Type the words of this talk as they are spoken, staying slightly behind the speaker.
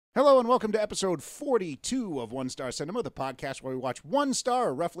Hello and welcome to episode 42 of One Star Cinema, the podcast where we watch 1 star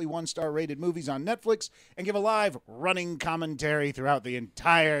or roughly 1 star rated movies on Netflix and give a live running commentary throughout the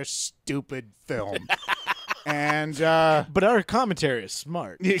entire stupid film. But our commentary is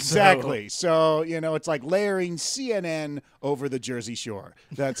smart. Exactly. So, you know, it's like layering CNN over the Jersey Shore.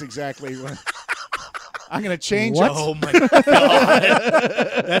 That's exactly what... I'm going to change it. Oh, my God.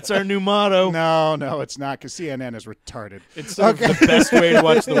 That's our new motto. No, it's not, because CNN is retarded. It's the best way to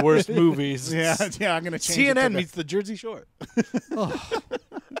watch the worst movies. Yeah, I'm going to change it. CNN meets the Jersey Shore.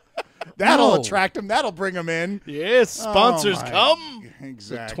 That'll No. attract them. That'll bring them in. Yes, sponsors Oh, my- come.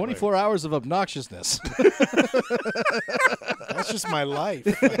 Exactly. 24 hours of obnoxiousness. That's just my life.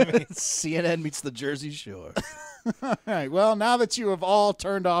 CNN meets the Jersey Shore. All right. Well, now that you have all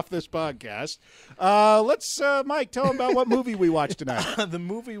turned off this podcast, let's, Mike, tell them about what movie we watched tonight. The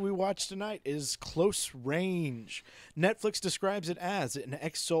movie we watched tonight is Close Range. Netflix describes it as an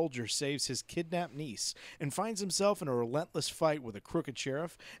ex-soldier saves his kidnapped niece and finds himself in a relentless fight with a crooked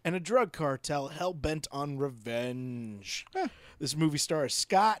sheriff and a drug cartel hell-bent on revenge. This movie stars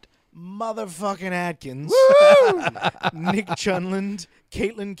Scott motherfucking Adkins, Nick Chunland,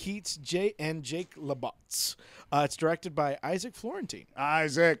 Caitlin Keats, and Jake LaBotz. It's directed by Isaac Florentine.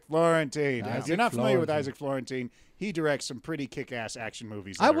 Isaac Florentine. If Isaac you're not familiar with Florentine. Isaac Florentine, he directs some pretty kick-ass action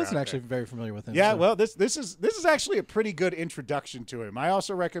movies. I that are wasn't out actually there. very familiar with him. Yeah, so- well, this is actually a pretty good introduction to him. I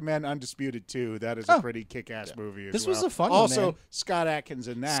also recommend Undisputed 2. That is a pretty kick-ass movie as This well. was a fun one, Also, man. Scott Adkins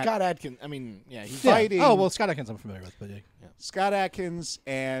in that. Scott Adkins, I mean, yeah, he's Yeah. fighting- Oh, well, Scott Atkins I'm familiar with, but yeah. Scott Adkins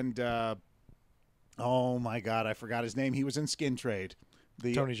and oh my God, I forgot his name. He was in Skin Trade.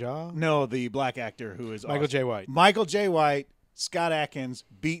 The Tony Jaa. No, the black actor who is Michael awesome. J. White. Michael J. White, Scott Adkins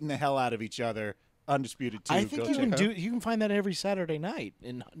beating the hell out of each other. Undisputed 2. I think Go you check can it out. You can find that every Saturday night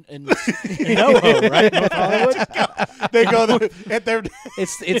in NoHo, right? North Hollywood. They go at their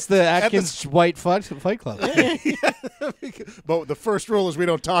It's the Atkins White Fight Club. but the first rule is we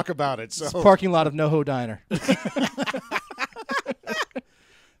don't talk about it. So It's a parking lot of NoHo Diner.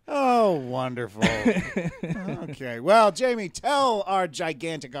 oh, wonderful. Okay. Well, Jamie, tell our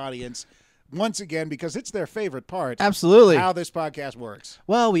gigantic audience once again, because it's their favorite part, Absolutely. how this podcast works.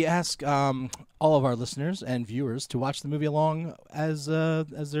 Well, we ask all of our listeners and viewers to watch the movie along as they're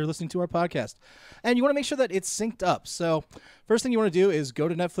listening to our podcast, and you want to make sure that it's synced up. So, first thing you want to do is go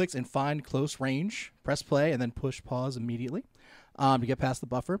to Netflix and find Close Range, press play, and then push pause immediately to get past the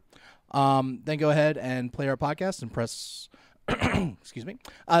buffer. Then go ahead and play our podcast and press. Excuse me.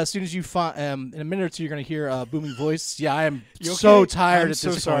 As soon as you find, in a minute or two, you're going to hear a booming voice. Yeah, I am You so okay? tired I'm at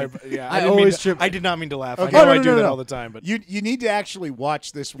so this sorry. point. But yeah, I didn't mean always to- trip. I did not mean to laugh. Okay. I know Oh, I no, do no, that no. all the time, but You need to actually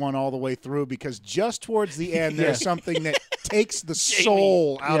watch this one all the way through, because just towards the end there's something that takes the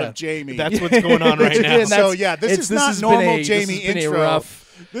soul out Yeah. of Jamie. that's what's going on right now. And that's- So, yeah, this is not has been normal this Jamie has been intro. A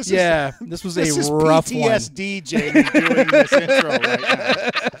rough, This is- yeah, this was this a is rough one. PTSD Jamie doing this intro right now.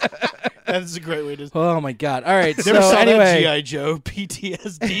 That is a great way to. Oh my god! All right, Never so saw that anyway, GI Joe,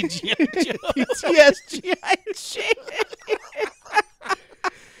 PTSD GI Joe.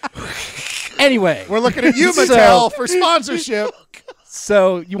 anyway, We're looking at you, So- Mattel, for sponsorship.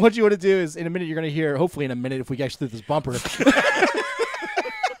 so what you want to do is in a minute you're going to hear, hopefully in a minute if we get through this bumper,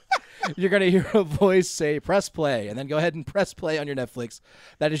 you're going to hear a voice say press play, and then go ahead and press play on your Netflix.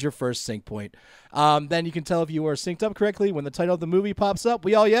 That is your first sync point. Then you can tell if you are synced up correctly when the title of the movie pops up.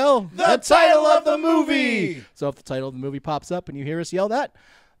 We all yell The title of the movie! So if the title of the movie pops up and you hear us yell that,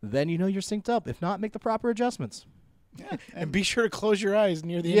 then you know you're synced up. If not, make the proper adjustments. And be sure to close your eyes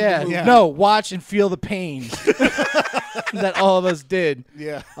near the end Yeah, of the movie. Yeah. no, watch and feel the pain that all of us did.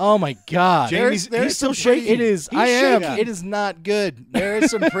 Yeah. Oh my god. Jamie's There's he's still some pretty- shaking. It is. He's I am. shaking. It is not good. There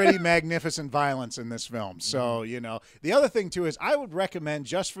is some pretty magnificent violence in this film. So, you know, the other thing, too, is I would recommend,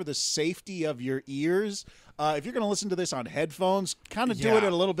 just for the safety of your ears, if you're going to listen to this on headphones, kind of do Yeah. it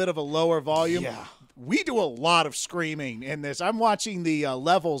at a little bit of a lower volume. Yeah. We do a lot of screaming in this. I'm watching the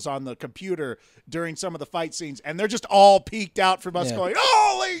levels on the computer during some of the fight scenes, and they're just all peeked out from us Yeah. going,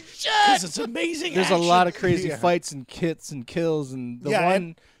 holy shit! It's amazing. There's a action. lot of crazy Yeah. fights and kits and kills, and the Yeah, one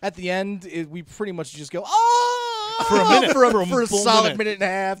and- at the end, we pretty much just go oh For a minute, for for a a full solid minute. and a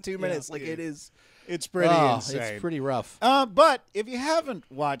half, 2 minutes. Like Yeah. it is. It's pretty Oh, insane. it's pretty rough. But if you haven't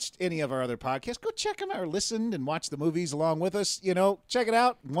watched any of our other podcasts, go check them out or listen and watch the movies along with us. You know, check it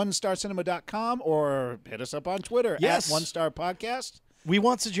out, onestarcinema.com, or hit us up on Twitter Yes. at One Star Podcast. We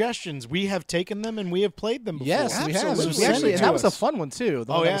want suggestions. We have taken them and we have played them before. Yes, we have. Absolutely. We Send actually, it and to that was a us. fun one too.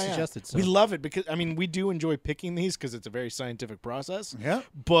 The one that was suggested. So. We love it because we do enjoy picking these because it's a very scientific process. Yeah.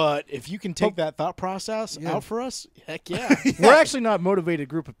 But if you can take that thought process out for us, heck yeah. We're actually not a motivated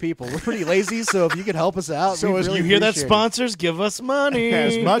group of people. We're pretty lazy, so if you could help us out, So we as really You hear that, appreciate it. sponsors? Give us money.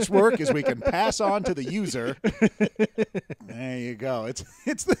 As much work as we can pass on to the user. There you go.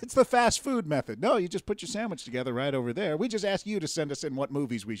 It's the fast food method. No, you just put your sandwich together right over there. We just ask you to send us in what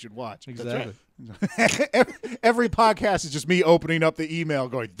movies we should watch. Exactly. Every podcast is just me opening up the email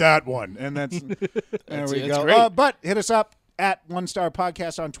going, that one. And there we it's go. great. But hit us up at One Star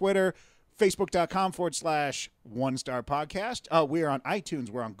Podcast on Twitter, Facebook.com/One Star Podcast. We are on iTunes.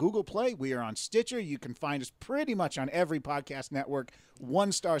 We're on Google Play. We are on Stitcher. You can find us pretty much on every podcast network.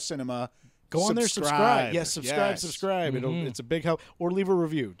 One Star Cinema. Go on there, subscribe. Yes, subscribe. Mm-hmm. It's a big help. Or leave a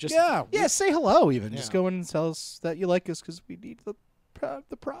review. Just Yeah, say hello even. Just Yeah. go in and tell us that you like us because we need the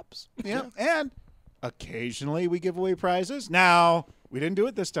props. Yeah, and occasionally we give away prizes. Now, we didn't do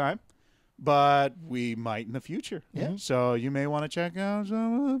it this time, but we might in the future. Yeah. So you may want to check out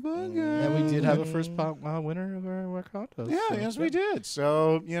some of the podcasts. And we did have a first winner of our contest. Yeah, so. yes, we did.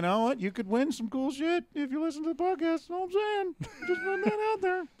 So, you know what? You could win some cool shit if you listen to the podcast. That's all I'm saying. Just putting that out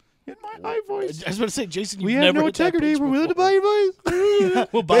there. In my high voice. I was about to say, Jason, you've We have never no hit that integrity. pitch We're willing to before. buy your voice.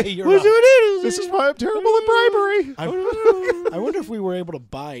 We'll buy your. We're doing it. This is why I'm terrible at bribery. I wonder if we were able to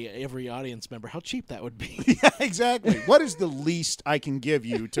buy every audience member, how cheap that would be. Yeah, exactly. What is the least I can give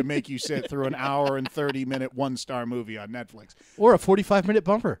you to make you sit through an hour and 30-minute one-star movie on Netflix? Or a 45-minute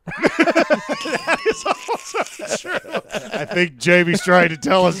bumper. I think Jamie's trying to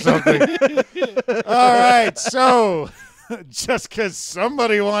tell us something. All right, so just because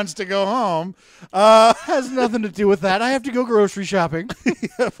somebody wants to go home, Has nothing to do with that. I have to go grocery shopping.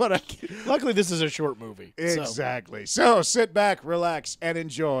 but I Luckily, this is a short movie. so- exactly. So sit back, relax, and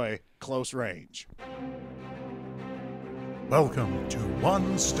enjoy Close Range. Welcome to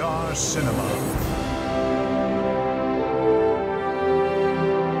One Star Cinema.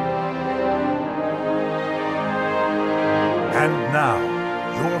 And now,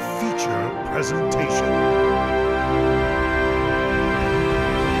 your feature presentation.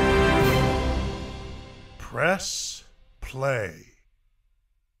 Press play.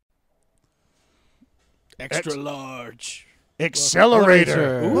 Extra large.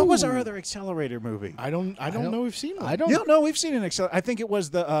 Accelerator. Ooh. What was our other Accelerator movie? I don't know we've seen one. I don't. No, we've seen an Accelerator. I think it was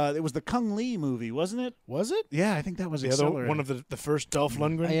the Kung Lee movie, wasn't it? Was it? Yeah, I think that was The other Accelerator. one of the first Dolph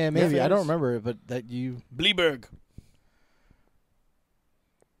Lundgren? Yeah, maybe. I don't films? remember it, but that you. Bleeberg.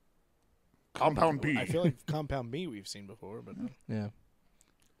 Compound B. I feel like Compound B we've seen before, but Yeah,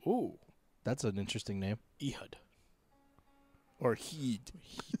 ooh, that's an interesting name. Ehud. or Heat.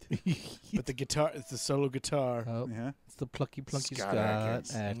 But the guitar, it's the solo guitar. Oh, Yeah. it's the plucky Scott Scott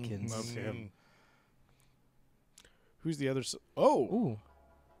Adkins. Atkins. Love him. Who's the other? Oh, Ooh,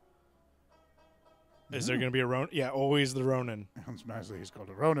 is there going to be a Ronin? Yeah, always the Ronin. Hans Masley is called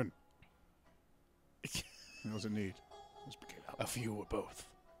a Ronin. He doesn't need. A few or both.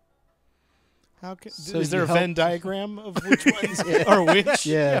 How can? So is there you a Venn helped- diagram of which ones are which?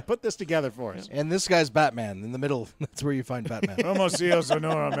 yeah. Put this together for us. And this guy's Batman in the middle. That's where you find Batman. Hermosillo,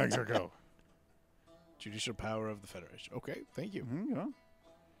 Sonora, Mexico. Judicial power of the Federation. Okay, thank you. You know.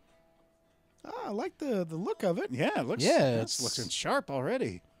 Ah, I like the look of it. Yeah, it looks. Yeah, it's it's- looking sharp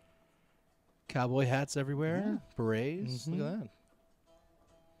already. Cowboy hats everywhere, berets. Look at that.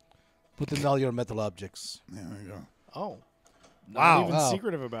 Put in all your metal objects. There we go. Oh, Wow. not even Wow.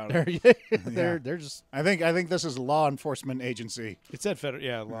 secretive about They're, it. they're just. I think this is a law enforcement agency. It said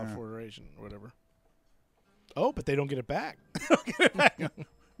law federation or whatever. Oh, but they don't get it back.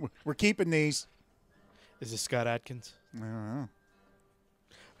 We're keeping these. Is this Scott Adkins? I don't know.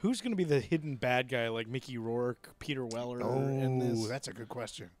 Who's going to be the hidden bad guy like Mickey Rourke, Peter Weller in Oh, this? that's a good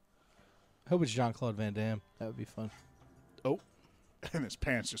question. I hope it's Jean-Claude Van Damme. That would be fun. And his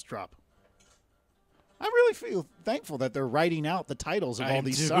pants just drop. I really feel thankful that they're writing out the titles of I all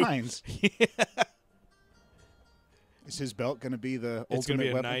these do. signs. Is his belt going to be the It's going to ultimate be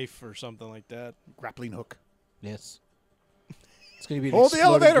a weapon? knife or something like that. Grappling hook. Yes. It's going to be an Hold the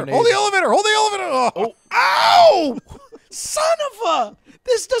exploding elevator! grenade. Hold the elevator! Hold the elevator! Oh! Ow! Son of a!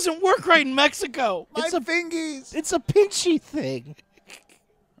 This doesn't work right in Mexico. My It's a- fingies! It's a pinchy thing.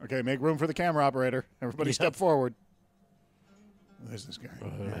 Okay, make room for the camera operator. Everybody step forward. Where's this guy? I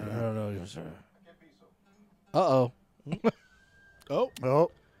don't know, sir. Uh-oh. Oh,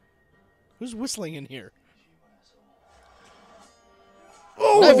 Oh. who's whistling in here?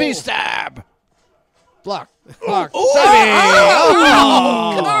 Knifey stab! Block. Block. Oh,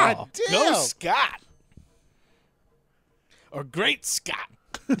 God damn! Go Scott! or Great Scott.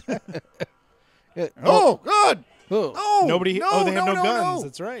 Oh, God. Oh. Oh, Nobody. No, they have no, guns. No.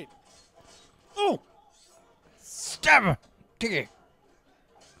 That's right. Oh, Stab him. Dig it.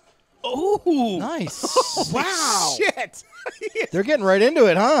 Oh, Nice. wow. shit. They're getting right into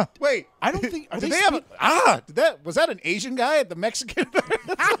it, huh? Wait. I don't think. Are Did they? they have was that an Asian guy at the Mexican?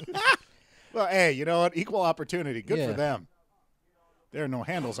 Well, hey, you know what? Equal opportunity. Good for Yeah. them. There are no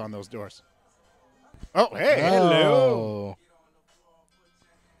handles on those doors. Oh, hey. Hello.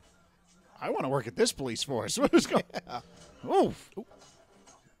 I want to work at this police force. What is going Oh.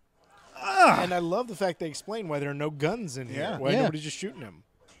 And I love the fact they explain why there are no guns in here. Yeah. Why Yeah. nobody's just shooting him.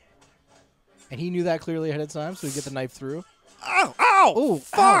 And he knew that clearly ahead of time, so he'd get the knife through. Ow. Ow. Oh,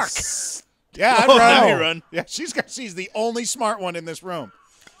 fuck. ow. Yeah, I'd Oh, run. now you run. Yeah, she's the only smart one in this room.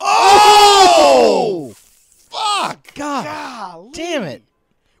 Oh! Fuck. God. Golly. Damn it.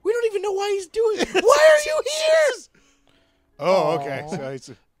 We don't even know why he's doing it. Why are you here? Oh, okay. So it's,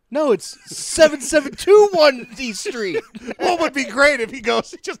 No, it's 7721 D Street. what would be great if he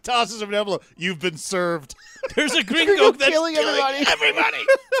just tosses him an envelope. You've been served. There's a gringo that's killing everybody. everybody.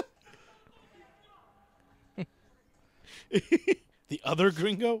 The other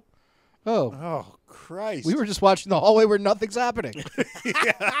gringo? Oh. Oh, Christ. We were just watching the hallway where nothing's happening.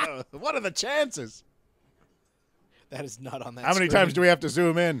 Yeah. What are the chances? That is not on that How many screen. times do we have to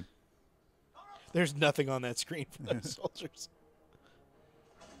zoom in? There's nothing on that screen for those soldiers.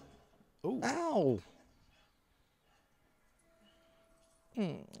 Ow.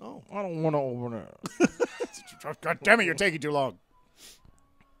 Oh. I don't want to open it. God damn it, you're taking too long.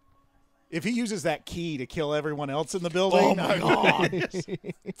 If he uses that key to kill everyone else in the building. Oh, my God.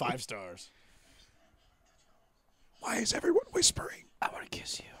 5 stars. Why is everyone whispering? I want to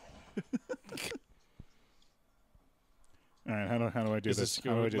kiss you. All right, how do I do Is this? this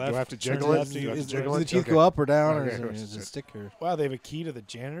How do I do? Do I left? have to Turn jiggle it? left, Do I have to is- jiggle Do the it? teeth Okay. go up or down, or Okay, is it okay, just a okay. sticker? Wow, they have a key to the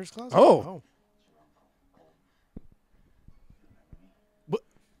janitor's closet? Oh.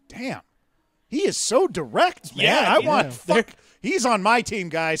 Damn. He is so direct, man. Yeah, I yeah. want fuck. He's on my team,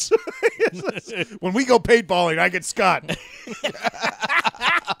 guys. When we go paintballing, I get Scott.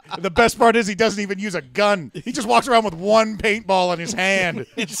 The best part is he doesn't even use a gun. He just walks around with one paintball in his hand.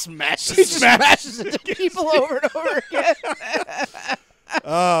 It smashes. He just smashes into people over and over again.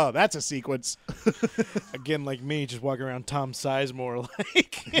 Oh, that's a sequence. Again, like me, just walking around Tom Sizemore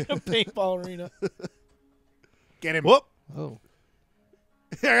like in a paintball arena. Get him. Whoop. Oh.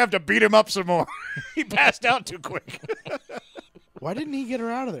 I have to beat him up some more. He passed out too quick. Why didn't he get her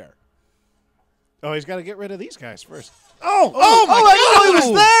out of there? Oh, he's got to get rid of these guys first. Oh my I didn't know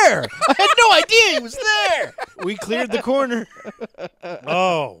he was there. I had no idea he was there. We cleared the corner.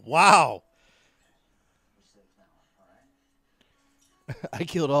 Oh, wow. I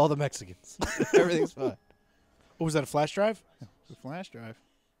killed all the Mexicans. Everything's fine. What was that, a flash drive? It's a flash drive.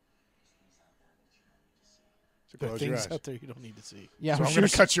 So There are close your things eyes. out there you don't need to see. Yeah, So I'm I'm sure. going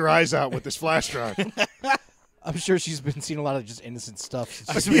to cut your eyes out with this flash drive. I'm sure she's been seeing a lot of just innocent stuff.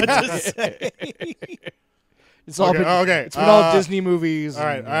 I was about to say. It's all Okay, been, okay. It's been all Disney movies. All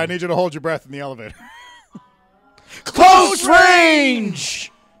right, and- I need you to hold your breath in the elevator. Close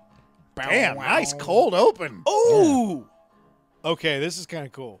range. Damn, nice cold open. Ooh. Okay, this is kind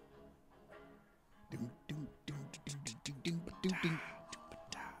of cool.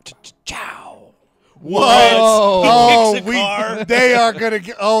 What? Whoa. Oh, He kicks a car. they are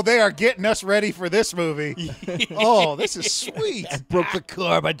gonna. They are getting us ready for this movie. Oh, this is sweet. Broke the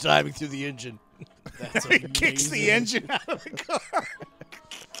car by diving through the engine. That's He kicks the amazing. engine out of the car.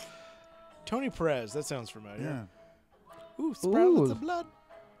 Tony Perez, that sounds familiar. Yeah. Ooh, sproutlets Ooh. of blood.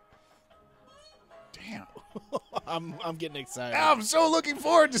 Damn. I'm getting excited. I'm so looking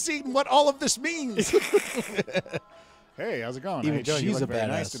forward to seeing what all of this means. Hey, how's it going? How Even you doing? You she's look a very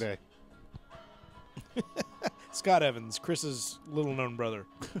nice badass. today. Scott Evans, Chris's little-known brother.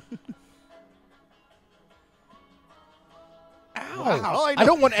 Wow. All I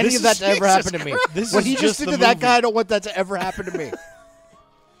don't want any This of that is to ever Jesus happen to me. Christ. This What is he just just did the to that movie. guy, I don't want that to ever happen to me.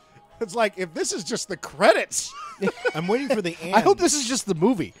 It's like if this is just the credits. I'm waiting for the and. I hope this is just the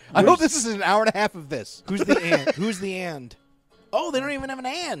movie. I hope this is an hour and a half of this. Who's the and? Who's the and? Oh, they don't even have an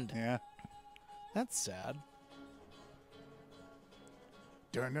and. Yeah. That's sad.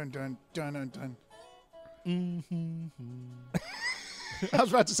 Dun dun dun dun dun dun. I was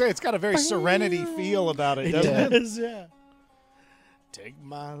about to say it's got a very Serenity feel about it, doesn't it? does, yeah. Take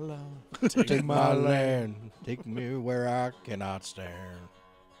my love. Take my land, take me where I cannot stand.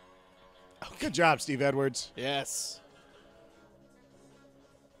 Good job, Steve Edwards. Yes.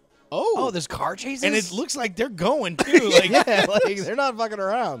 Oh, there's car chases, And it looks like they're going too. Like yeah, like they're not fucking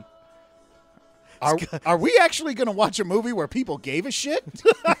around. Are we actually going to watch a movie where people gave a shit?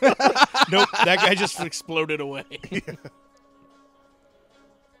 Nope, that guy just exploded away.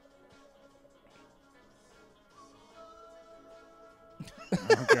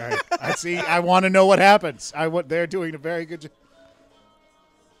 Okay. I see. I want to know what happens. They're doing a very good job.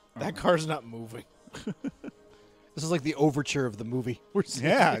 That car's not moving. This is like the overture of the movie. We're seeing.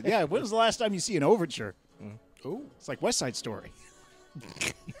 Yeah. When was the last time you see an overture? Oh, It's like West Side Story.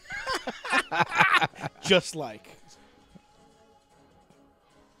 just like.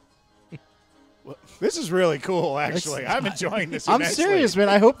 This is really cool, actually. I'm enjoying this I'm immensely. serious, man.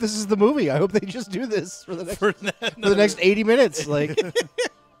 I hope this is the movie. I hope they just do this for the next, for the next 80 minutes. Like,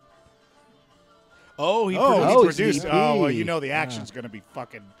 Oh, he Oh, produced. he he's produced. the Oh, well, EP. you know the action's going to be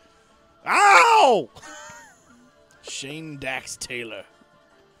fucking. Ow! Shane Dax Taylor.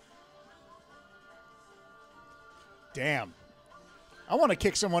 Damn. I want to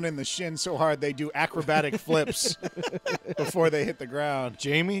kick someone in the shin so hard they do acrobatic flips before they hit the ground.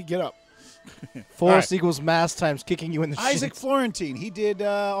 Jamie, get up. Force All right. equals mass times kicking you in the Isaac shins. Florentine. He did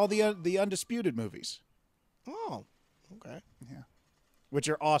all the Undisputed movies, Oh, okay. which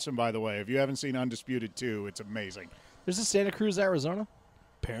are awesome, by the way. If you haven't seen Undisputed 2, it's amazing. There's a Santa Cruz, Arizona.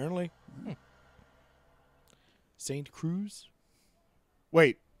 Apparently. St. Cruz?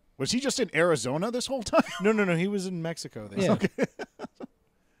 Wait, was he just in Arizona this whole time? No. He was in Mexico. They Yeah. said.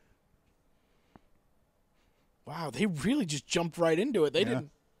 Wow, they really just jumped right into it. They didn't.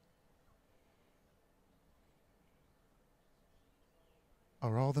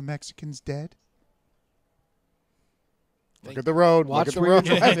 Are all the Mexicans dead? Thank Look at the road. Watch Look at the where road.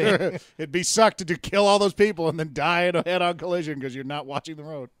 you're driving. It'd be sucked to kill all those people and then die in a head-on collision because you're not watching the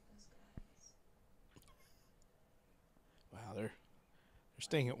road. Wow, they're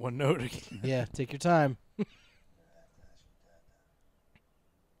staying at one note again. Yeah, take your time.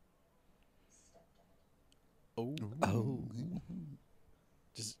 Oh.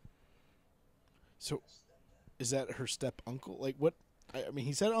 So, is that her step uncle? Like what? I mean,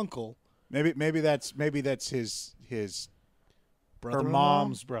 he said uncle. Maybe that's his her Brother-in-law?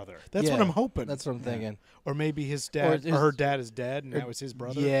 mom's brother. That's what Yeah, I'm hoping. That's what I'm thinking. Or maybe his dad or, his- her dad is dead, and now it's his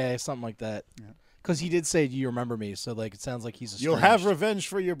brother. Yeah, something like that. Because he did say, "Do you remember me?" So like, it sounds like he's You'll have estranged. revenge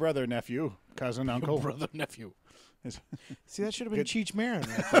for your brother, nephew, cousin, uncle. brother, nephew. Is- See, that should have been Cheech Marin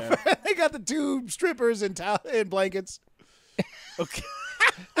right there. they got the two strippers in blankets. Okay.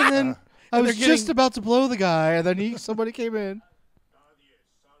 And then I was they're just getting- about to blow the guy, and then somebody came in.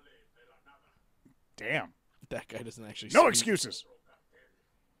 Damn. That guy doesn't actually. No speak. excuses.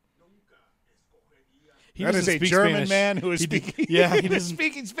 He That is doesn't a speak German Spanish. man who is He did- speaking. Yeah, he who is doesn't.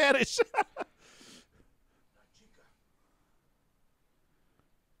 speaking Spanish.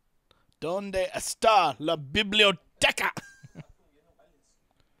 ¿Dónde está la biblioteca?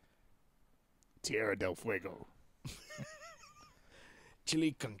 Tierra del Fuego.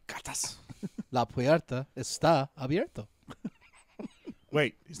 Chili con gatas. La puerta está abierto.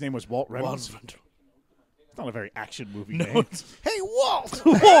 Wait, his name was Walt Reynolds. Waltz. It's not a very action movie No, name. it's- hey, Walt!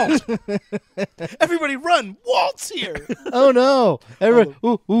 Walt! Everybody run! Walt's here! Oh no! Everyone,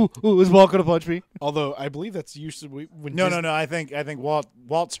 is Walt gonna punch me? Although, I believe that's usually when No. I think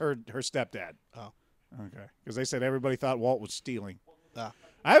Walt's her stepdad. Oh. Okay. Because they said everybody thought Walt was stealing. Ah.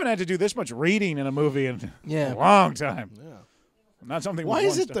 I haven't had to do this much reading in a movie in Yeah. a long time. Yeah. Not something. Why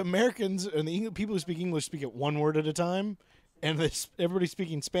with is one it the step. Americans and the people who speak English speak it one word at a time, and everybody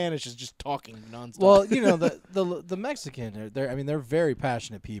speaking Spanish is just talking nonstop? Well, you know the Mexican. They're very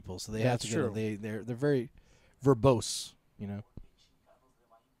passionate people, so they have That's to true. They're very verbose. You know.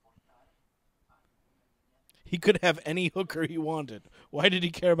 he could have any hooker he wanted. Why did he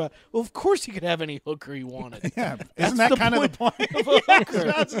care about? Well, of course he could have any hooker he wanted. Yeah, isn't that the kind of the point? of a hooker.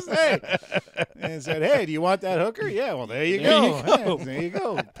 That's to say. And said, "Hey, do you want that hooker? Yeah, well, there you There go. you go. Yeah, there you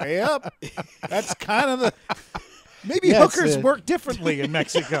go. Pay up." That's kind of the. Maybe Yeah, it's hookers a- work differently in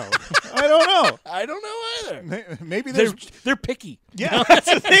Mexico. I don't know. I don't know either. Maybe there's. They're picky. Yeah,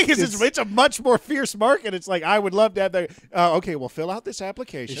 that's the thing. It's a much more fierce market. It's like I would love to have that. Okay, well, fill out this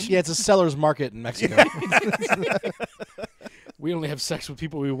application. Yeah, it's a seller's market in Mexico. We only have sex with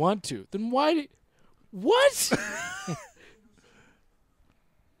people we want to. Then why? What?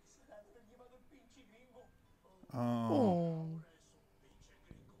 Oh.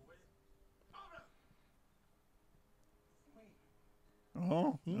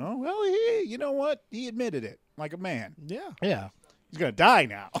 Oh, well, you know what? He admitted it like a man. Yeah. Yeah, He's gonna die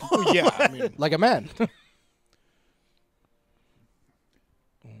now. Oh yeah. I mean, like a man.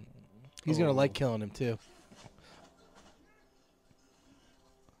 He's gonna like killing him too.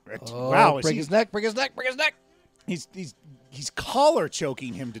 Wow, is break he- his neck! Break his neck! Break his neck! he's collar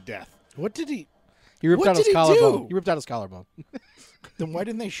choking him to death. what did he? He ripped What out his did he collarbone. do? He ripped out his collarbone Then why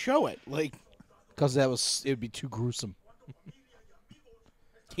didn't they show it? Like, because it would be too gruesome.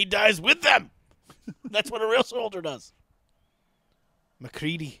 he dies with them. That's what a real soldier does.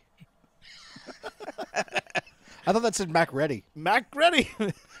 MacReady. I thought that said Mac Ready. MacReady.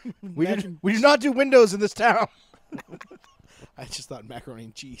 We do not do windows in this town. I just thought macaroni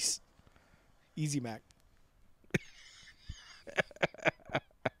and cheese. Easy Mac.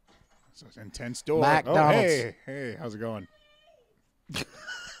 So it's intense door. McDonald's. Hey, how's it going? It'd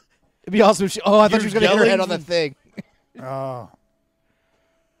be awesome if she. Oh, I thought she was You're going to hit her head yelling? on that thing. Oh.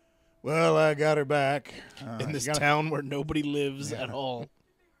 Well, I got her back. In this you gotta- town where nobody lives at all.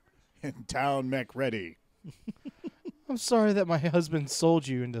 In town, Mech ready. I'm sorry that my husband sold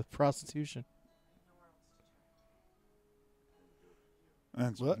you into prostitution.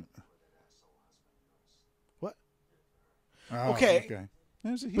 That's What? What? Oh, Okay.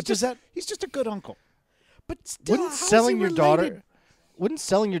 He's But does that? He's just a good uncle. But still, Wouldn't how is selling he your related? daughter? Wouldn't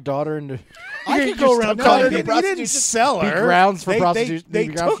selling your daughter into I could go around No, calling he people didn't sell be her. grounds for They- prostitution? They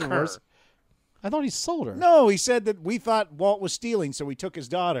be grounds took for her. worse? I thought he sold her. No, he said that we thought Walt was stealing, so we took his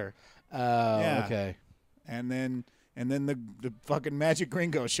daughter. Oh, Yeah. okay. And then the fucking magic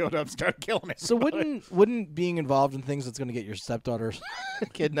gringo showed up and started killing it. So wouldn't being involved in things that's going to get your stepdaughter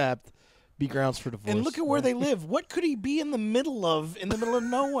kidnapped be grounds for divorce? And look at where they live. What could he be in the middle of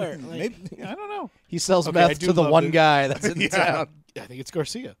nowhere? Like, Maybe, I don't know. He sells Okay, I meth do to the love one it. guy that's in Yeah. town. I think it's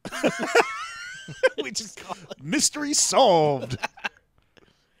Garcia. We just call it mystery solved.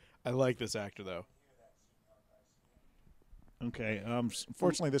 I like this actor though. Okay.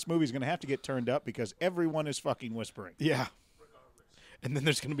 Unfortunately, this movie's going to have to get turned up because everyone is fucking whispering. Yeah. And then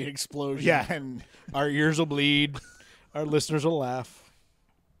there's going to be an explosion. Yeah, and Our ears will bleed. Our listeners will laugh.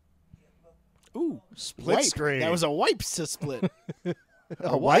 Ooh, Split wipe. screen. That was a wipe to split.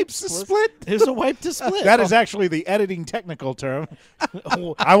 a wipes to split. There's a wipe to split. That is actually the editing technical term.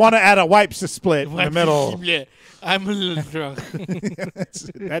 I want to add a wipes to split in the middle. Yeah, I'm a little drunk.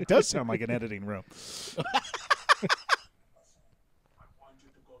 That does sound like an editing room. I want you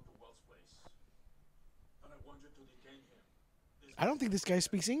to go to Wells' place. And I want you to detain him. I don't think this guy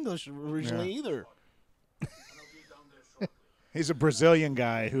speaks English originally either. And I'll be down there shortly. He's a Brazilian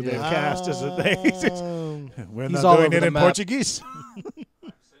guy who they've cast as a thing. We're He's not all doing over it the in map. Portuguese. I'm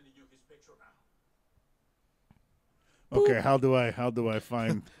sending you his picture now. Okay, how do I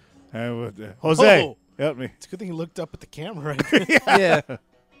find Jose? Oh. Help me. It's a good thing he looked up at the camera. Yeah.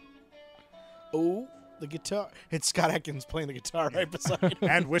 Oh, the guitar. It's Scott Atkins playing the guitar right beside him.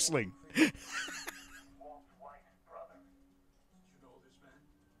 And whistling. Walt's wife's brother. You know this man?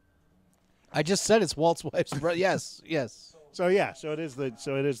 I just said it's Walt's wife's brother. Yes, yes. So yeah, so it is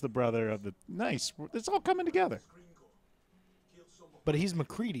the brother of the nice. It's all coming together. But he's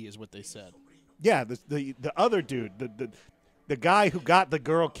MacReady, is what they said. Yeah, the other dude, the guy who got the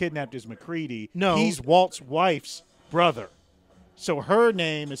girl kidnapped is MacReady. No. He's Walt's wife's brother. So her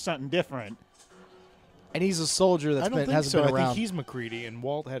name is something different. And he's a soldier I don't think hasn't so. been I around. think he's MacReady, and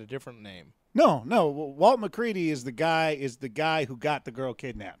Walt had a different name. No, Walt MacReady is the guy who got the girl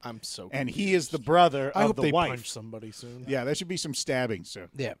kidnapped. I'm so. And he is the brother I of hope the they wife. punch somebody soon. Yeah, there should be some stabbing soon.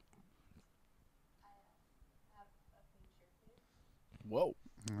 yeah. Whoa!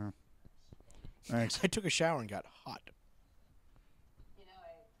 Thanks. I took a shower and got hot. You know,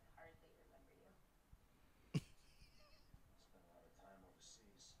 I hardly remember you.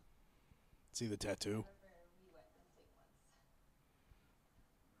 See the tattoo?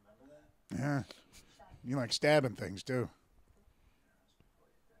 Yeah. You like stabbing things too.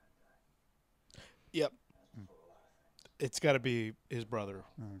 Yep. It's got to be his brother.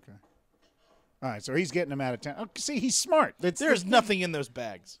 Okay. All right, so he's getting him out of town. Oh, see, he's smart. There's nothing in those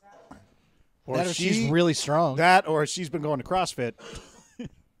bags. Or That or she's really strong. That or she's been going to CrossFit.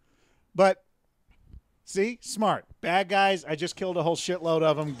 But see, smart. Bad guys, I just killed a whole shitload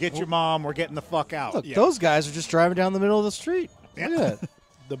of them. Get your mom. We're getting the fuck out. Look, those guys are just driving down the middle of the street. Yeah. Look at that.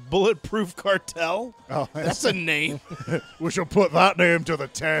 The Bulletproof Cartel? Oh, That's a name. we shall put that name to the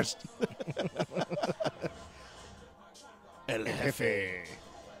test. El Jefe.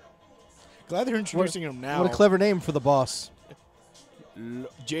 Glad they're introducing him now. What a clever name for the boss.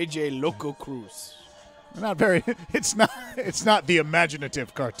 JJ Loco Cruz. Not very. It's not the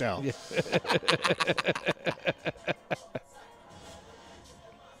imaginative cartel.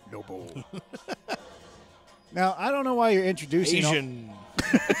 Noble. Now I don't know why you're introducing all- Asian.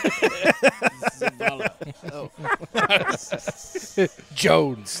 Zavala.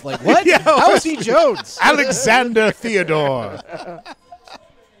 Jones. Like, what? Yeah, How is he Jones? Alexander Theodore.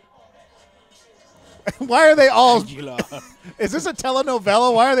 Why are they all? Aguilar. Is this a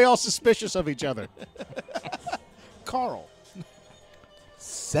telenovela? Why are they all suspicious of each other? Carl.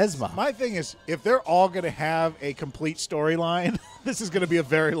 Sesma. My thing is, if they're all going to have a complete storyline, this is going to be a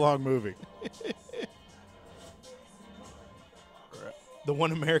very long movie. The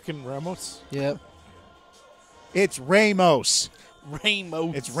one American Ramos. Yep. It's Ramos.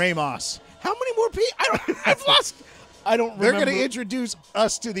 Ramos. It's Ramos. How many more people? I've lost. I don't They're remember. going to introduce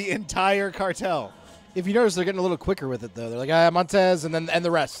us to the entire cartel. If you notice, they're getting a little quicker with it, though. They're like, Montez, and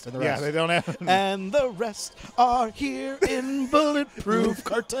the rest, and the Yeah, rest. they don't have. And the rest are here in Bulletproof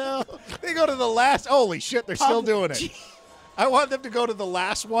Cartel. They go to the last. Holy shit, they're still doing it. I want them to go to the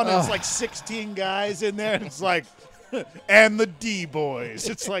last one, and it's like 16 guys in there, and it's like, and the D boys.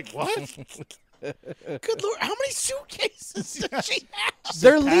 It's like, what? Good Lord, how many suitcases does she have?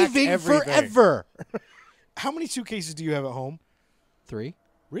 They're pack leaving everything. forever. How many suitcases do you have at home? 3.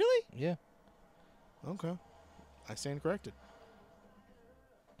 Really? Yeah. Okay. I stand corrected.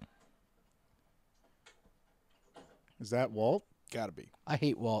 Is that Walt? Gotta be. I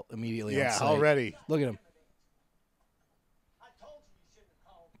hate Walt immediately. Yeah, on sight. already. Look at him.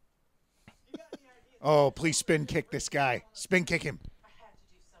 Oh, please spin kick this guy. Spin kick him. I had to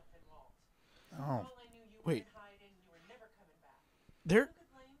do something, Walt. Oh. All I knew you were Wait. in hiding. You were never coming back. They're Who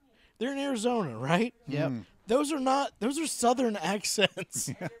could blame you? they're in Arizona, right? Yep. Those are southern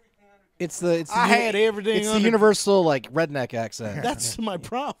accents. It's the I had everything It's the under- universal like redneck accent. That's my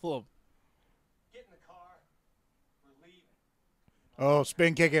problem. Get in the car. We're leaving. Oh,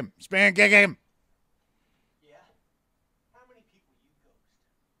 spin kick him. Spin kick him. Yeah? How many people you ghost?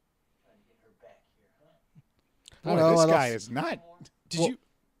 Trying to get her back here, huh? I Boy, know, this I guy don't- is not. Did Well- you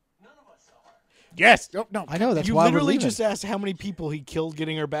None of us are. Yes. Oh, no. I know that's you why we're literally leaving. just asked how many people he killed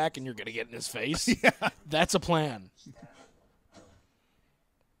getting her back and you're gonna get in his face? That's a plan.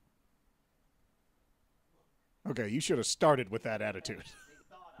 Okay, you should have started with that attitude. They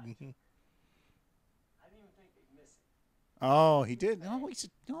thought I didn't even think they'd miss it. Oh, he did. No, he said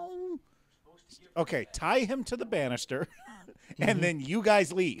no. Supposed to give Okay, tie him to the banister, and then you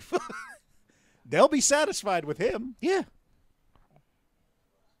guys leave. They'll be satisfied with him. Yeah.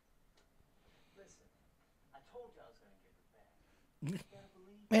 Listen, I told you I was going to give her back. You gotta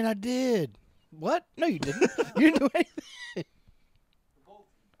believe Man, I did. What? No, you didn't. You didn't do anything. the both of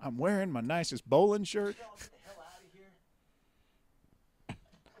you. I'm wearing my nicest bowling shirt. Y'all get the hell out of here.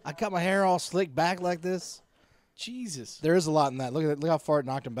 I got my hair all slicked back like this. Jesus. There is a lot in that. Look at that. Look how far it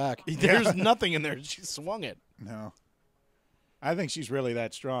knocked him back. There's nothing in there. She swung it. No. I think she's really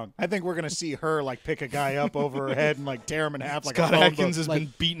that strong. I think we're going to see her, like, pick a guy up over her head and, like, tear him in half like Scott a phone Atkins book. has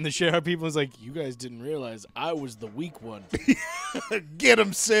been beating the shit out of people. He's like, you guys didn't realize I was the weak one. Get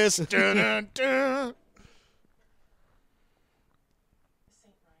him, sis. Dun, dun, dun. This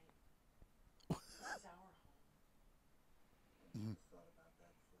ain't right. This is our home.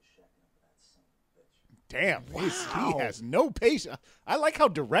 Damn, he has no patience. I like how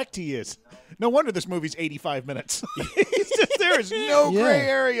direct he is. No wonder this movie's 85 minutes. There is no Yeah. gray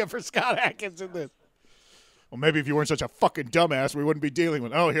area for Scott Atkins in this. Well, maybe if you weren't such a fucking dumbass, we wouldn't be dealing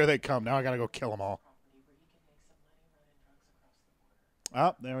with. Oh, here they come. Now I got to go kill them all. Where you can make some money running drugs across the border.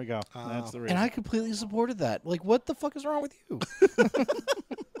 Oh, there we go. That's the reason. And I completely supported that. Like, what the fuck is wrong with you?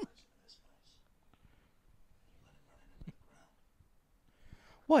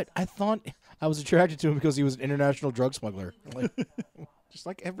 What? I thought I was attracted to him because he was an international drug smuggler. Like, Just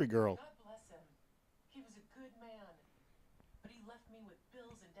like every girl. God bless him. He was a good man. But he left me with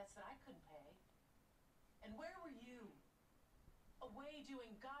bills and debts that I couldn't pay. And where were you? Away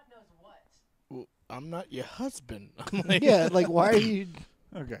doing God knows what. Well, I'm not your husband. I'm like, yeah, like why are you?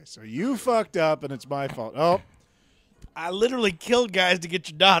 Okay, so you fucked up and it's my fault. Oh, I literally killed guys to get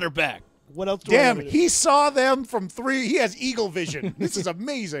your daughter back. What else do I damn. want to do? He saw them from 3. He has eagle vision. This is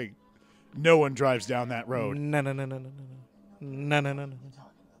amazing. No one drives down that road. No, no, no, no, no, no, no, no, no, no, no. Ain't no good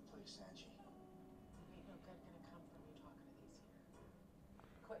gonna come from you talking to these here.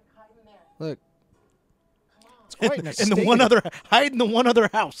 Quit hiding there. Look, It's quite an In the estate. one other, hide in the one other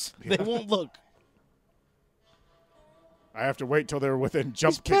house. They won't look. I have to wait till they're within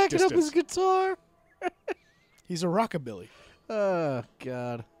jump he's kick packing up distance. his guitar. He's a rockabilly. Oh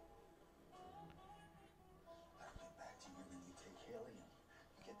God. back to you and you take Haley and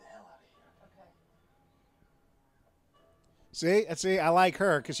get the hell out of here. Okay. See, I like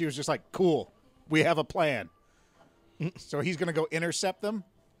her because she was just like, cool. We have a plan. So he's gonna go intercept them.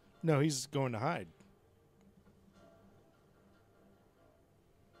 No, he's going to hide.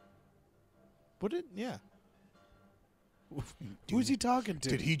 What did? Yeah. Who's he talking to?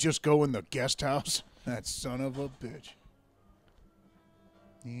 Did he just go in the guest house? That son of a bitch.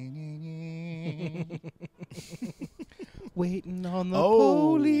 Waiting on the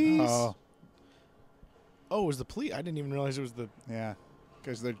Oh. police. Oh, Oh, it was the police? I didn't even realize it was the yeah.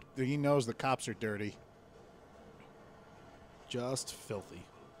 Because he knows the cops are dirty. just filthy.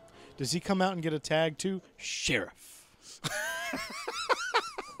 Does he come out and get a tag too? Sheriff.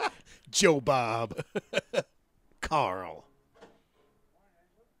 Joe Bob. Carl.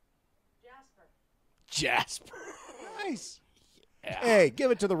 Jasper. Jasper. Nice. Hey,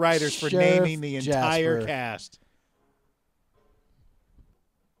 give it to the writers for Sheriff naming the entire Jasper. cast.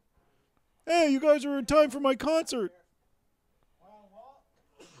 Hey, you guys are in time for my concert. Well, Walt,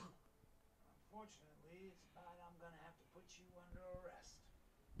 unfortunately, it's about I'm going to have to put you under arrest.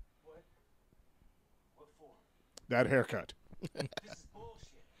 What? What for? That haircut. This is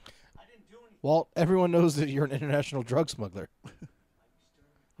bullshit. I didn't do anything. Walt, everyone knows that you're an international drug smuggler.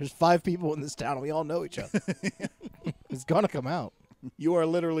 There's 5 people in this town, and we all know each other. It's gonna come out. You are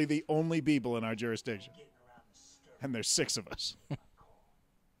literally the only people in our jurisdiction. And there's 6 of us.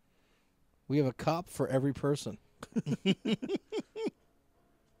 We have a cop for every person.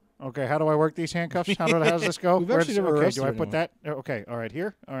 Okay, how do I work these handcuffs? How does this go? We've actually never okay, arrested do I put anyone. that? Okay, all right,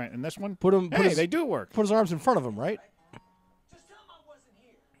 here. All right, and this one? Put him. Put Hey, his, they do work. Put his arms in front of him, right? Just tell him I wasn't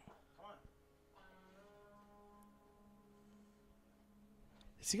here. Come on.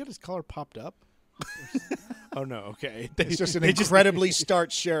 Has he got his collar popped up? Oh no, okay. It's just an they incredibly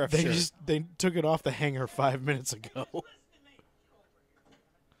starched sheriff They shirt. they took it off the hanger 5 minutes ago. Where's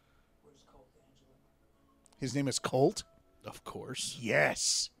Colt, Angela? His name is Colt? Of course.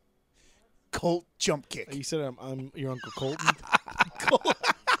 Yes. Colt jump kick. You said I'm your Uncle Colton.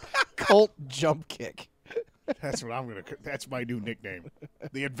 Colt jump kick. That's what I'm going to... That's my new nickname.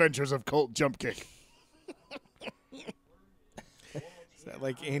 The Adventures of Colt Jump Kick. Is that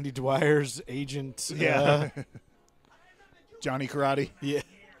like Andy Dwyer's agent? Yeah. Johnny Karate. Yeah.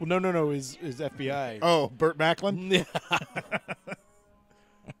 Well, no. His FBI. Oh, Burt Macklin? Yeah.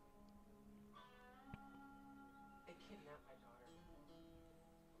 They kidnapped my daughter.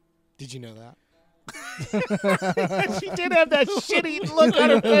 Did you know that? She did have that shitty look on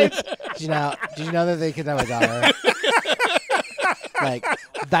her face. Did you know that they kidnapped my daughter? Like,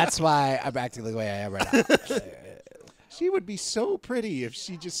 that's why I'm acting the way I am right now. She would be so pretty if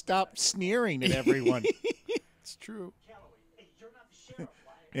she just stopped sneering at everyone. It's true. Hey, you're not the sheriff,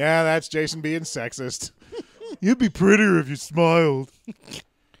 Wyatt. Yeah, that's Jason being sexist. You'd be prettier if you smiled.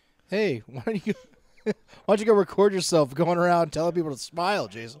 Hey, why don't you go record yourself going around telling people to smile,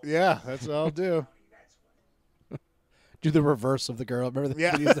 Jason? Yeah, that's what I'll do. Do the reverse of the girl. Remember the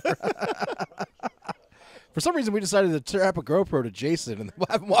Yeah. videos that- For some reason, we decided to strap a GoPro to Jason and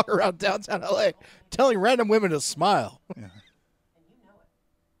have him walk around downtown LA telling random women to smile. And you know it.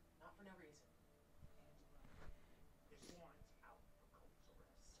 Not for no reason. There's warrants out for Colt's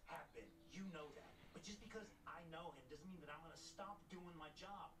arrest. Have been. You know that. But just because I know him doesn't mean that I'm going to stop doing my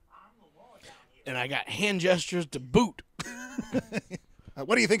job. I'm the law down here. And I got hand gestures to boot.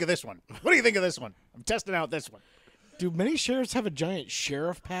 What do you think of this one? What do you think of this one? I'm testing out this one. Do many sheriffs have a giant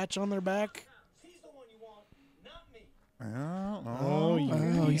sheriff patch on their back? He's the one you want, not me.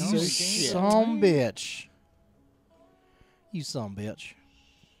 Oh, Oh, you so some bitch. You some bitch.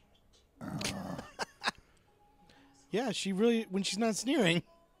 Yeah, she really, when she's not sneering.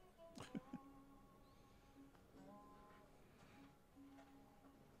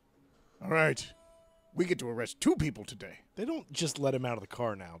 All right. We get to arrest 2 people today. They don't just let him out of the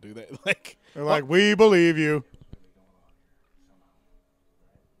car now, do they? Like, They're like, we believe you.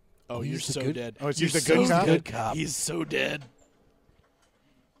 oh, you're he's the so good- dead. Oh, it's You're he's the good so cop? Good cop. He's so dead.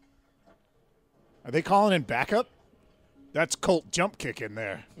 Are they calling in backup? That's Colt jump kick in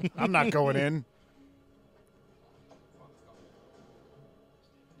there. I'm not going in.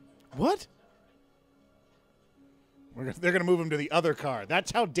 What? They're going to move him to the other car.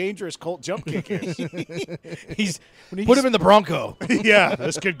 That's how dangerous Colt jump kick is. Put him in the Bronco. Yeah,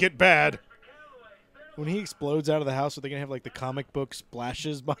 this could get bad. When he explodes out of the house, are they gonna have like the comic book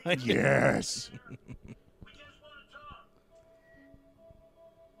splashes behind him? Yes.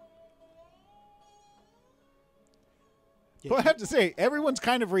 Well, I have to say, everyone's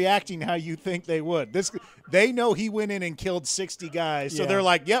kind of reacting how you think they would. They know he went in and killed 60 guys, so Yeah. they're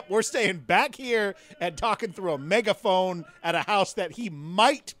like, "Yep, we're staying back here and talking through a megaphone at a house that he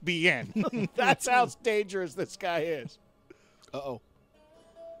might be in." That's how dangerous this guy is. Uh-oh.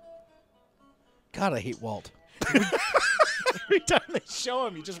 God, I hate Walt. Every time they show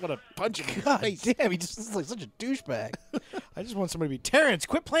him, you just want to punch him in the God face. damn, he just looks like such a douchebag. I just want somebody to be, Terrence,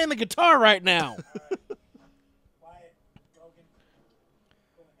 quit playing the guitar right now. Wyatt, Logan,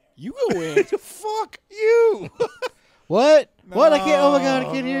 go in there. You go in. Fuck you. What? What? I can't. Oh my God,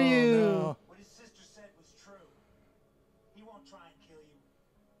 I can't hear you. No. What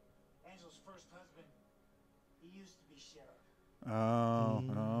first husband, he used to be sheriff.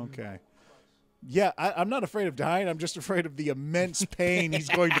 Oh, okay. Yeah, I'm not afraid of dying. I'm just afraid of the immense pain he's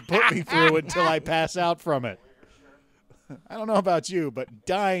going to put me through until I pass out from it. I don't know about you, but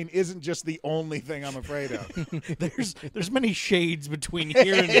dying isn't just the only thing I'm afraid of. There's many shades between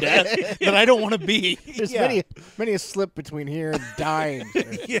here and death that I don't want to be. There's Yeah. many a slip between here and dying.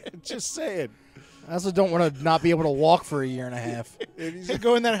 Yeah, just saying. I also don't want to not be able to walk for a year and a half. If he's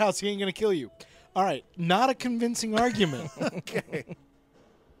go in that house, he ain't gonna kill you. All right, not a convincing argument. Okay.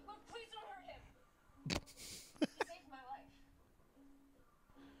 Look, please don't hurt him. He saved my life.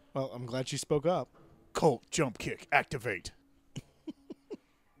 Well, I'm glad she spoke up. Colt jump kick activate.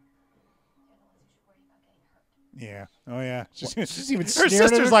 Yeah. Oh yeah. She's even her sneering at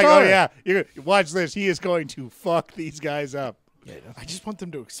sister's her like, daughter. oh yeah, watch this. He is going to fuck these guys up. I just want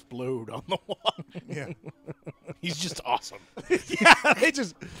them to explode on the wall. Yeah. He's just awesome. Yeah.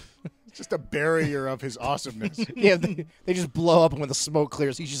 It's just a barrier of his awesomeness. Yeah, they just blow up, and when the smoke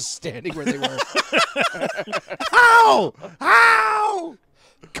clears, he's just standing where they were. How? How?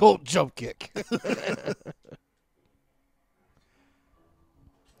 Colt jump kick.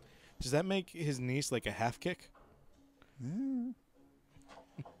 Does that make his niece like a half kick?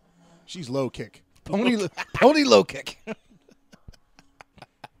 She's low kick. Pony low kick.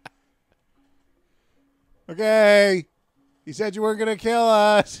 Okay. You said you weren't going to kill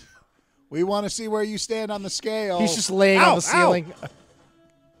us. We want to see where you stand on the scale. He's just laying Ow, on the ceiling.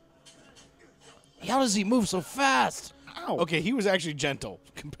 How does he move so fast? Ow. Okay, he was actually gentle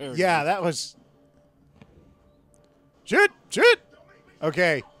compared. Yeah, that was. Shit!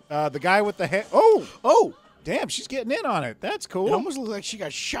 Okay, the guy with the head. Oh, damn! She's getting in on it. That's cool. It almost looked like she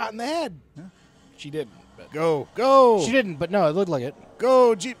got shot in the head. She didn't. But. Go! She didn't, but no, it looked like it.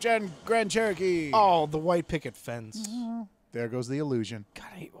 Go, Jeep Grand Cherokee! Oh, the white picket fence. There goes the illusion. God,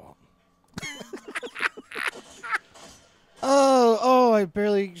 I hate Walt. Oh, I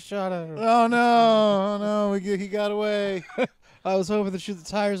barely shot at her. Oh no! He got away I was hoping to shoot the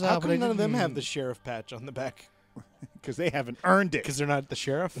tires How out, but come I none of them didn't. have the sheriff patch on the back? because they haven't earned it. Because they're not the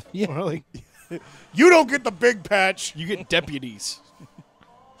sheriff? Yeah. Really? You don't get the big patch. You get deputies.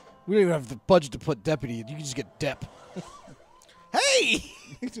 We don't even have the budget to put deputy. You can just get Dep. Hey!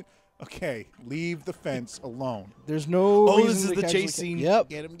 Okay, leave the fence alone. There's no Oh, reason this is to the casually chase scene. Yep.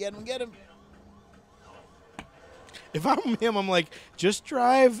 Get him. If I'm him, I'm like, just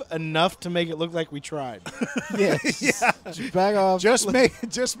drive enough to make it look like we tried. Yeah. Just back off. Just make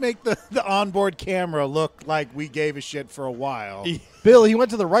the onboard camera look like we gave a shit for a while. Bill, he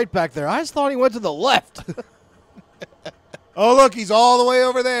went to the right back there. I just thought he went to the left. Oh, look, he's all the way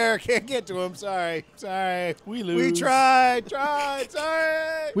over there. Can't get to him. Sorry. We We lose. tried.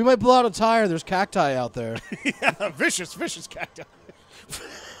 Sorry. We might blow out a tire. There's cacti out there. Yeah, vicious cacti.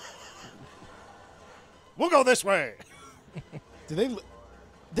 We'll go this way. Did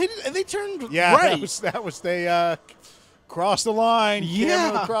they turned Yeah, right. that was they crossed the line. Yeah.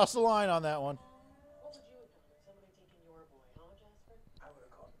 Camera crossed the line on that one. What would you have done if somebody taken your boy, huh, Jasper? I would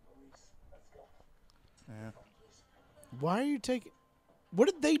have called the police. Let's go. Why are you taking... What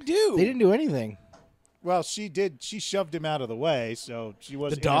did they do? They didn't do anything. Well, she did. She shoved him out of the way, so she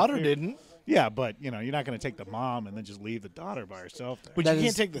was. The daughter didn't. Yeah, but you're not going to take the mom and then just leave the daughter by herself there. But That you is-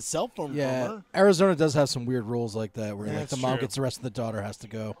 can't take the cell phone Yeah. from her. Arizona does have some weird rules like that where like That's the mom true. gets arrested, the daughter has to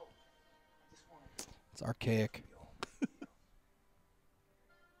go. It's archaic.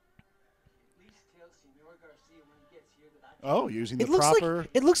 Please tell Senor Garcia when he gets here that I Oh, using the It looks proper. like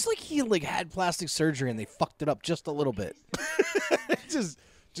it looks like he like had plastic surgery and they fucked it up just a little bit. just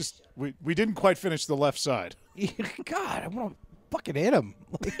we didn't quite finish the left side. God, I want to fucking hit him.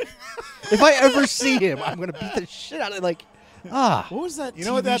 Like, if I ever see him, I'm gonna beat the shit out of like. What was that You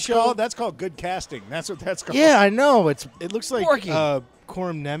know what TV that's show? called? That's called good casting. That's what that's called. Yeah, I know. It's It looks like Porky.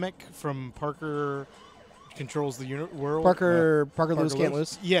 Coram Nemec from Parker Controls the World. Parker Lewis can't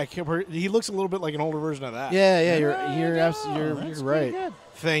lose. Yeah, he looks a little bit like an older version of that. Yeah, you're That's right. pretty good.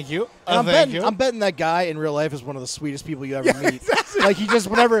 Thank you. And Thank you. I'm betting that guy in real life is one of the sweetest people you ever meet. Like he just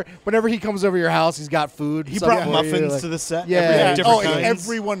whenever he comes over your house, he's got food. He stuff brought for you, muffins like- to the set. Yeah. every Yeah. different Oh, and kinds.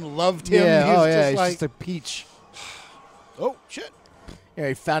 everyone loved him. Yeah, He was he's just like, just a peach. Oh shit! Yeah,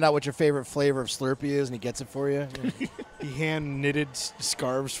 he found out what your favorite flavor of Slurpee is, and he gets it for you. He hand knitted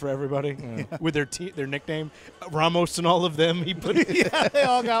scarves for everybody with their nickname, Ramos and all of them. He put yeah, they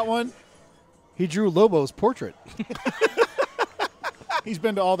all got one. He drew Lobo's portrait. He's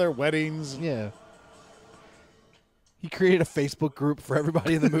been to all their weddings. Yeah. He created a Facebook group for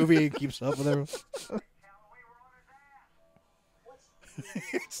everybody in the movie and keeps up with everyone.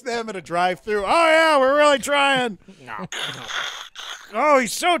 It's them at a drive-through. Oh yeah, we're really trying. Oh,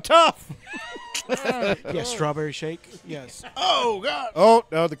 he's so tough. Yeah, strawberry shake. Yes. Oh God! Oh,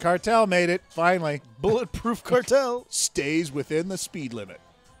 no, the cartel made it, finally. Bulletproof cartel. Stays within the speed limit.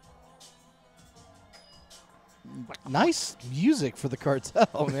 Nice music for the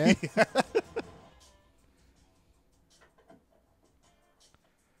cartel, man. You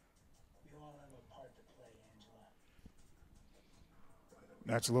all have a part to play, Angela.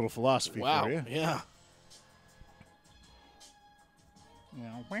 That's a little philosophy Wow. for you. Yeah.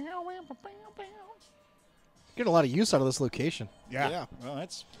 Get a lot of use out of this location. Yeah. Yeah. Well,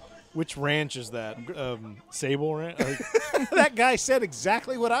 that's Which ranch is that? Sable Ranch? that guy said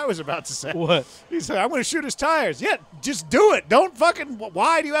exactly what I was about to say. What? He said, "I'm going to shoot his tires." Yeah, just do it. Don't fucking.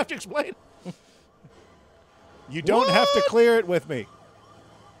 Why do you have to explain? You don't have to clear it with me.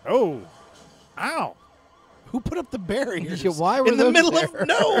 Oh, ow! Who put up the barriers? Yeah, why were in the those middle there? of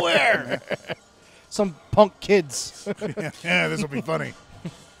nowhere? Some punk kids. Yeah, this will be funny.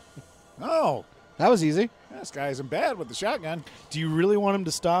 Oh, That was easy. this guy isn't bad with the shotgun. Do you really want him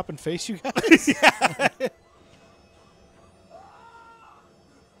to stop and face you guys?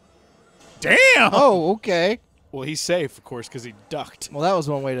 Damn! Oh, okay. Well, he's safe, of course, because he ducked. Well, that was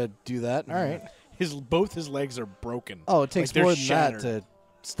one way to do that. All right. Both his legs are broken. Oh, it takes Like, they're more than shattered. that to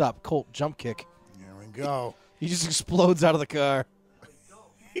stop Colt jump kick. There we go. He just explodes out of the car.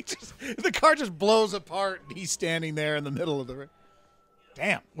 The car just blows apart, and he's standing there in the middle of the.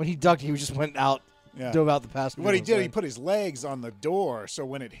 Damn. When he ducked, he just went out, Yeah. dove out the passenger. What he did, he side. put his legs on the door, so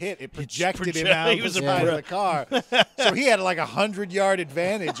when it hit, it projected him project- out he the was a side pro. of the car. So he had like 100-yard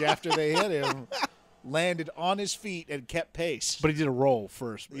advantage after they hit him. Landed on his feet and kept pace. But he did a roll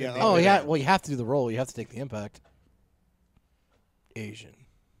first. Yeah. Oh, yeah. Well, you have to do the roll. You have to take the impact. Asian.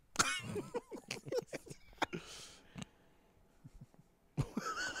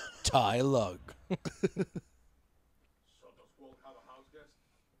 Ty Lug. McCready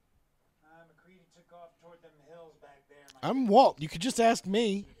took off toward them hills back there. I'm Walt. You could just ask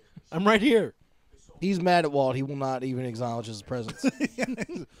me. I'm right here. He's mad at Walt. He will not even acknowledge his presence.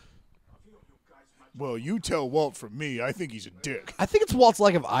 Well, you tell Walt from me. I think he's a dick. I think it's Walt's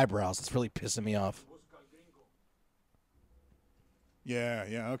lack of eyebrows that's really pissing me off.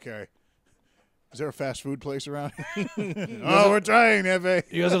 Yeah, okay. Is there a fast food place around here? Oh, we're trying, Efe.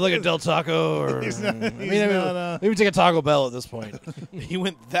 You guys have like a Del Taco or He's not, maybe take a Taco Bell at this point. He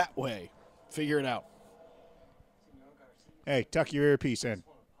went that way. Figure it out. Hey, tuck your earpiece in.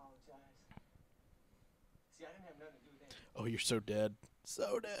 See, I didn't have nothing to do with that. Oh, you're so dead.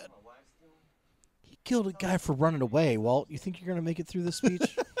 So dead. He killed a guy for running away, Walt. You think you're going to make it through this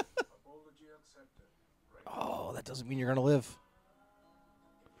speech? Oh, that doesn't mean you're going to live.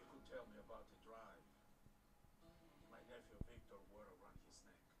 Tell me about the drive. My nephew Victor wore around his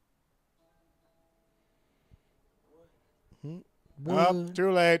neck. Oh,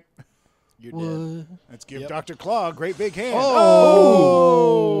 too late. You're dead. What? Let's give Yep. Dr. Claw a great big hand.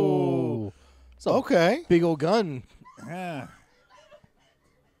 Oh. So Okay. big old gun. Yeah.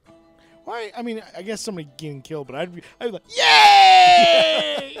 Why? I mean, I guess somebody getting killed, but I'd be like,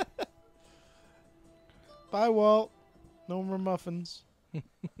 yay! Bye, Walt. No more muffins.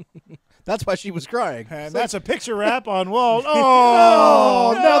 That's why she was crying. And that's a picture wrap on Walt.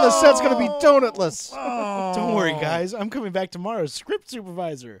 Oh, now the set's going to be donutless. Don't worry, guys. I'm coming back tomorrow as script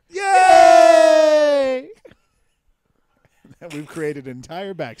supervisor. Yay! We've created an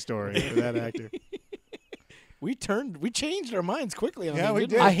entire backstory for that actor. We changed our minds quickly on Yeah, him, we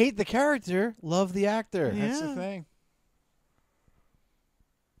didn't did. I hate the character, love the actor. Yeah. That's the thing.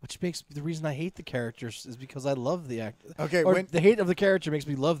 Which makes the reason I hate the characters is because I love the actor. Okay, or when- the hate of the character makes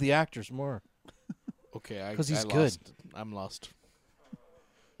me love the actors more. Okay, 'Cause he's I good. lost. I'm lost.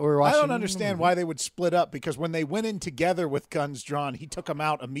 Or I watching don't understand why they would split up because when they went in together with guns drawn, he took them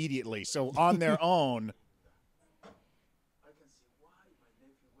out immediately. So on their own, I can see why my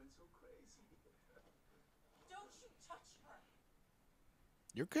nephew went so crazy. Don't you touch her.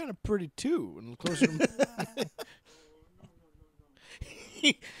 You're kind of pretty too, and closer. To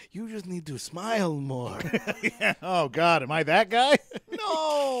you just need to smile more. oh God, am I that guy?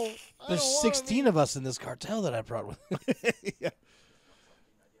 No, There's 16 of us in this cartel that I brought with me.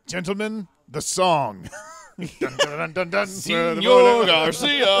 Gentlemen, the song. Dun, dun, dun, dun, dun. Senor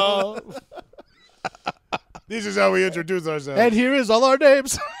Garcia. This is how we introduce ourselves. And here is all our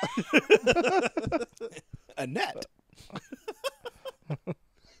names. Annette.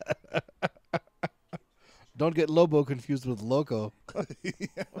 Don't get Lobo confused with Loco.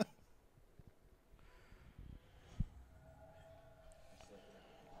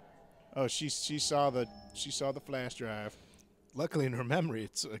 Oh, she saw the flash drive. Luckily, in her memory,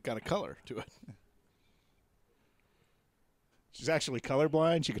 it's got a color to it. She's actually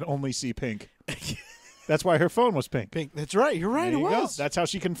colorblind. She can only see pink. That's why her phone was pink. Pink. That's right. You're right. There It you go. was. That's how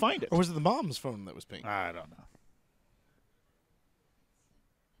she can find it. Or was it the mom's phone that was pink? I don't know.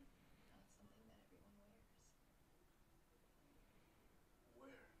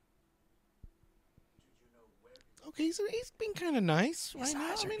 Okay, so he's being kind of nice right His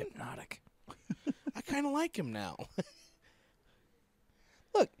now. eyes I are mean, hypnotic. I kind of like him now.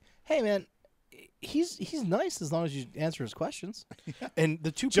 Look, hey man, he's nice as long as you answer his questions. And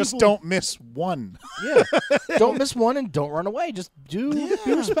the two Just people, don't miss one. Yeah. Don't miss one and don't run away. Just be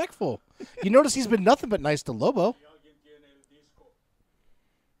respectful. You notice he's been nothing but nice to Lobo. Si alguien tiene el disco,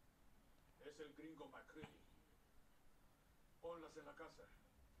 es el gringo McCready. Ponlas en la casa.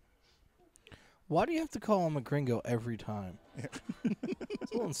 Why do you have to call him a gringo every time?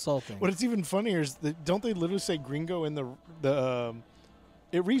 It's a little insulting. What it's even funnier is that don't they literally say gringo in the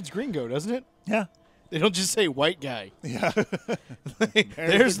it reads gringo, doesn't it? Yeah. They don't just say white guy. Yeah.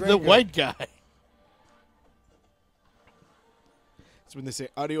 There's the the gringo. white guy. It's when they say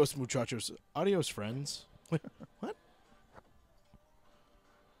adios muchachos. Adios friends. What?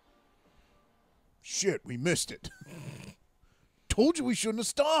 Shit, we missed it. Told you we shouldn't have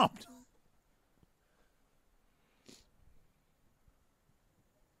stopped.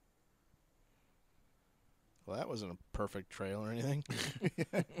 Well, that wasn't a perfect trail or anything.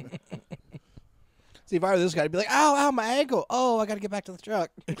 See, if I were this guy, I'd be like, ow, my ankle. Oh, I got to get back to the truck.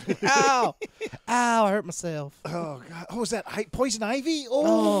 Ow. Ow, I hurt myself. Oh, God. Oh, is that poison ivy?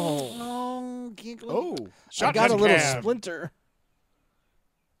 Oh. No. Can't go. Oh. I Shotgun got a little cab. splinter.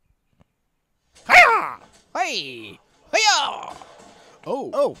 Hi-ya! Hey. Hey-ya. Oh.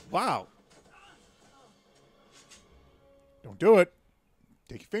 Oh, wow. Don't do it.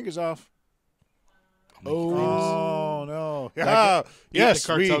 Take your fingers off. Oh, no. Yeah. Yes, the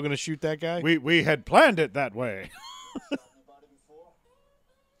cartel we, going to shoot that guy? we had planned it that way. Anybody before?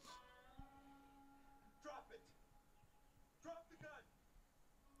 Drop it. Drop the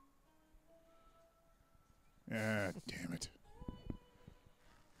gun. Ah, damn it.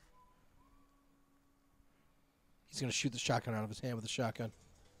 He's going to shoot the shotgun out of his hand with a shotgun.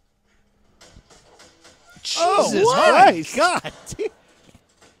 Jesus what? Christ. God.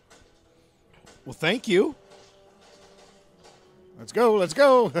 Well, thank you. Let's go. Let's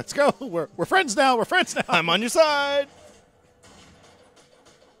go. Let's go. We're friends now. We're friends now. I'm on your side.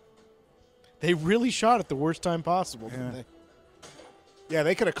 They really shot at the worst time possible, didn't they? Yeah,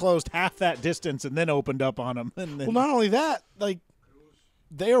 they could have closed half that distance and then opened up on him. And then, Well, not only that, like,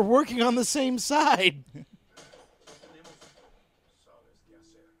 they are working on the same side. Sabes qué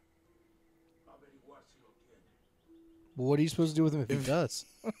hacer. Averiguar si lo tiene. Well, what are you supposed to do with him if he does?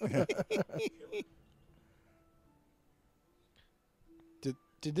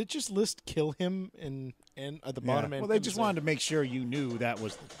 Did it just list kill him and at the bottom? Well, they just wanted to make sure you knew that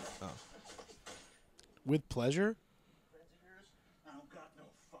was. with pleasure. Friends of yours? I don't got no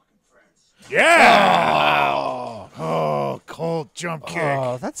fucking friends. Yeah. Oh, cold jump kick.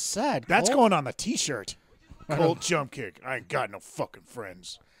 Oh, that's sad. That's Cole. going on the T-shirt. Cold jump kick. I ain't got no fucking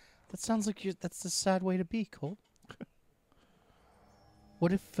friends. That sounds like that's a sad way to be, Cole.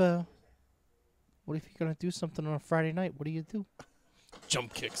 What if you're gonna do something on a Friday night? What do you do?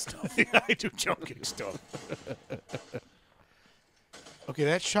 Jump kick stuff. Yeah, I do jump kick stuff. Okay,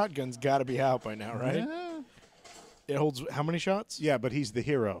 that shotgun's got to be out by now, right? It holds how many shots? Yeah, but he's the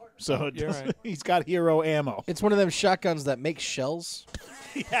hero, so it you're doesn't- right. he's got hero ammo. It's one of them shotguns that makes shells.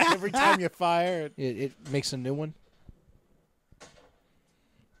 Yeah, every time you fire it. It makes a new one.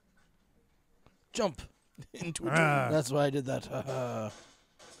 Jump. Into a That's why I did that.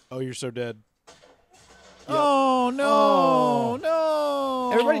 Oh, you're so dead. Oh no,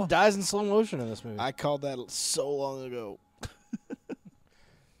 no! Everybody dies in slow motion in this movie. I called that so long ago.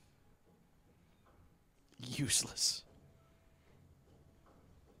 Useless.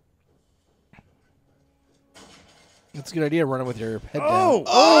 It's a good idea running with your head Oh, down.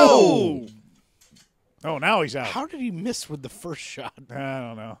 oh, oh! Now he's out. How did he miss with the first shot? I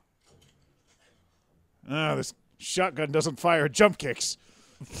don't know. This shotgun doesn't fire jump kicks.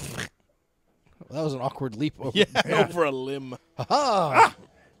 That was an awkward leap. Over. Over a limb. Ha!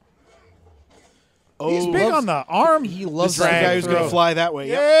 He's big on the arm. He loves This is the that guy who's going throw. to fly that way.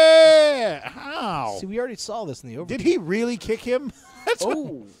 Yep. Yeah. How? See, we already saw this in the overview. Did he really kick him? That's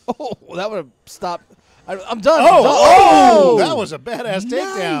Oh. Oh, that would have stopped. I'm done. Oh, that was a badass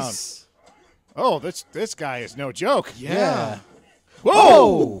takedown. Nice. Oh, this guy is no joke. Yeah.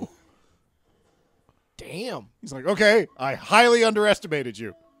 Whoa! Damn. He's like, okay, I highly underestimated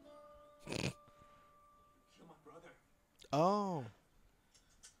you. Kill my brother. Oh.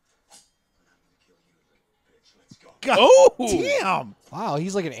 Kill you, little bitch. Let's go. God Oh! damn. Wow,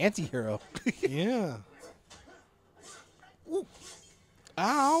 he's like an anti-hero. Yeah.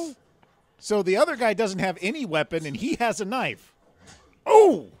 Ow. So the other guy doesn't have any weapon, and he has a knife.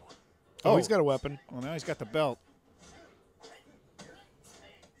 Oh! Oh, he's got a weapon. Well, now he's got the belt.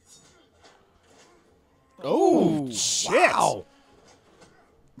 Oh, Shit! Wow.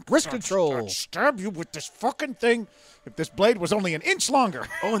 Wrist control. I'd stab you with this fucking thing if this blade was only an inch longer.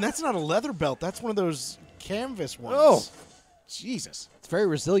 Oh, and that's not a leather belt. That's one of those canvas ones. Oh, Jesus. It's very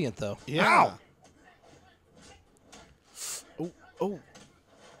resilient, though. Yeah. Oh, oh.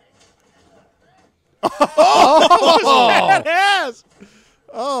 Badass!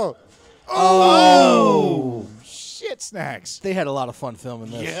 Oh. Oh! Shit snacks. They had a lot of fun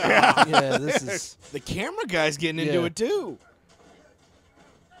filming this. Yeah. Yeah, this is... The camera guy's getting into Yeah. it, too.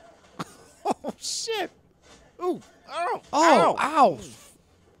 Oh, shit. Ooh. Oh. Oh, Ow. ow.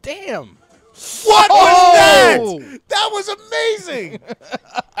 Damn. What Oh! was that? That was amazing.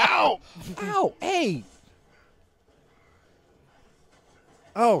 Ow. Ow. Hey.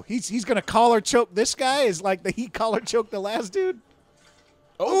 Oh, he's going to collar choke this guy? Is like he collar choked the last dude?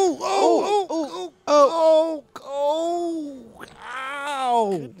 Oh, ow.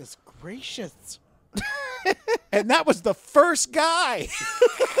 Goodness gracious. And that was the first guy.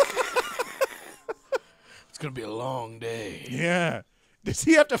 It's going to be a long day. Yeah. Does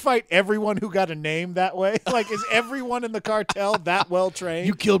he have to fight everyone who got a name that way? Like, is everyone in the cartel that well trained?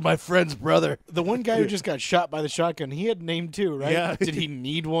 You killed my friend's brother. The one guy who just got shot by the shotgun, he had a name too, right? Yeah. Did he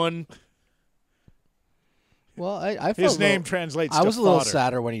need one? Well, I felt His a name little- translates I to was a little fodder.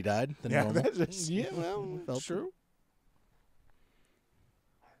 sadder when he died than Yeah, normal. that is- Yeah, well, Felt true.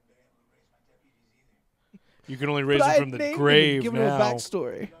 You can only raise But I him from the named him and grave given him a now.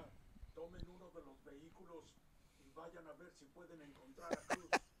 backstory. Tomen uno de los vehículos y vayan a ver si pueden encontrar a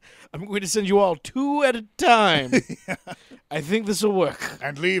Cruz. I'm going to send you all two at a time. I think this will work.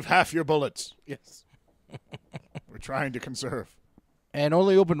 And leave half your bullets. Yes. We're trying to conserve. And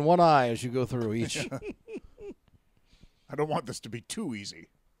only open one eye as you go through each. I don't want this to be too easy.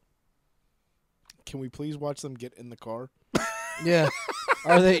 Can we please watch them get in the car? Yeah.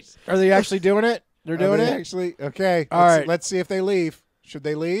 Are they actually doing it? They're doing Are they it? actually? Okay. All let's, right. Let's see if they leave. Should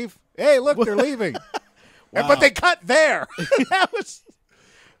they leave? Hey, look, they're leaving. But they cut there. That was.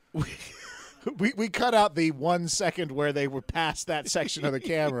 We cut out the 1 second where they were past that section of the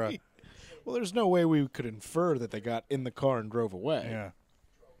camera. Well, there's no way we could infer that they got in the car and drove away. Yeah.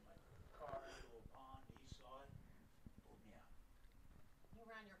 Car into a pond, he saw it, pulled me out. You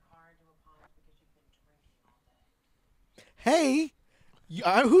ran your car into a pond because you've been drinking all day. Hey,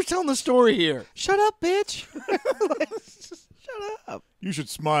 who's telling the story here? Shut up, bitch. Shut up. You should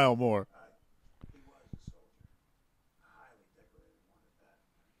smile more. He was a soldier. A highly decorated one at that.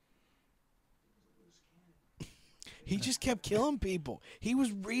 He was a loose cannon. He just kept killing people. He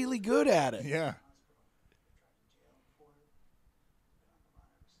was really good at it. Yeah.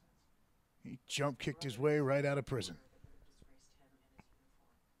 He jump kicked his way right out of prison.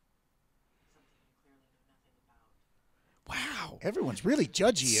 Wow. Everyone's really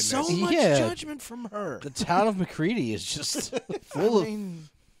judgy in So this. much Yeah. judgment from her. The town of McCready is just full I of... mean,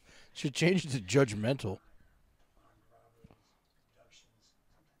 Should change it to judgmental.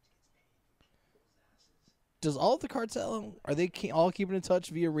 Does all of the cartel, are they all keeping in touch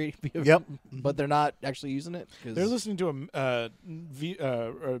via radio? Yep. But they're not actually using it? 'Cause- they're listening to a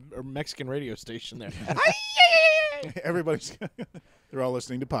Mexican radio station there. Everybody's. They're all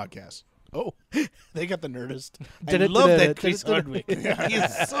listening to podcasts. Oh, they got the Nerdist. I Did it, love did that it, Chris did it, Hardwick. He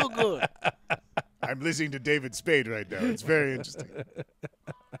is so good. I'm listening to David Spade right now. It's very interesting.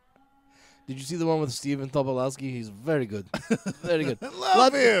 Did you see the one with Steven Tobolowsky? He's very good. Very good.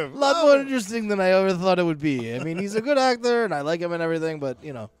 Love him. lot Love more him. interesting than I ever thought it would be. I mean, he's a good actor, and I like him and everything, but,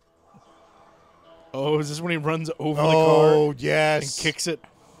 you know. Oh, is this when he runs over the Oh, car and yes. kicks it?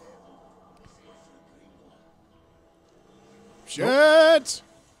 Shit.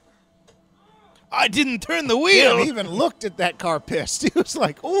 I didn't turn the He wheel. even looked at that car pissed. He was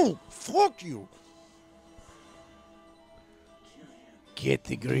like, oh, fuck you. Get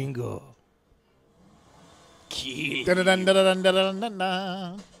the gringo. Dun-dun-dun, dun-dun-dun,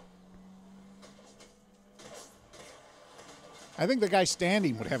 dun-dun-dun. I think the guy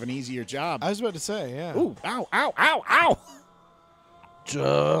standing would have an easier job. I was about to say, yeah. Ooh, ow, ow, ow, ow.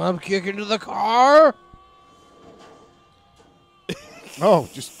 Jump kick into the car. Oh,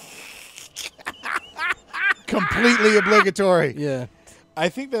 just completely obligatory. Yeah. I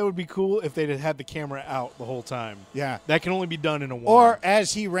think that would be cool if they'd had the camera out the whole time. Yeah. That can only be done in a one. Or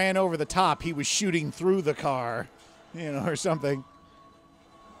as he ran over the top, he was shooting through the car, or something.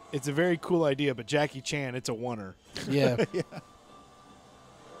 It's a very cool idea, but Jackie Chan, it's a oneer. Yeah.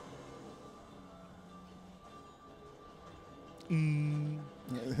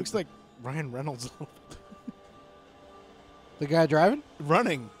 Looks like Ryan Reynolds The guy driving?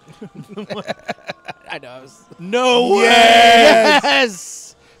 running. I know. No way!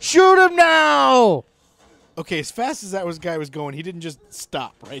 Yes! Shoot him now! Okay, as fast as that guy was going, he didn't just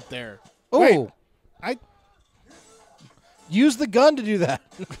stop right there. Oh. Wait. I Use the gun to do that.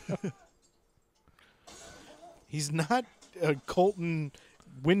 He's not a Colton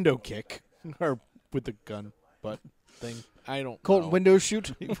window kick or with the gun butt thing. I don't Colton know. window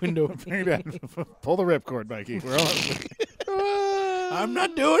shoot. window. pull the ripcord, Mikey. We're on. I'm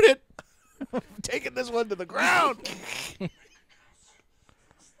not doing it. I'm taking this one to the ground.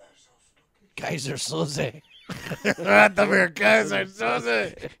 Kaiser Soze.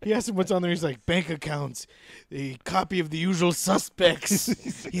 He asked him what's on there. He's like, bank accounts, a copy of The Usual Suspects,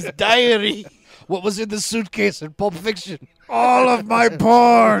 his diary. What was in the suitcase in Pulp Fiction? All of my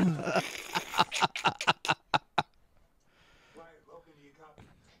porn.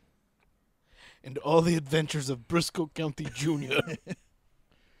 And all the adventures of Briscoe County Jr.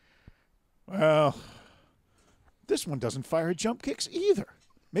 Well, this one doesn't fire jump kicks either.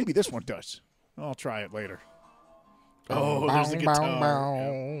 Maybe this one does. I'll try it later. Oh, there's the guitar.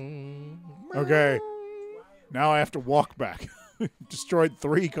 Okay. Now I have to walk back. Destroyed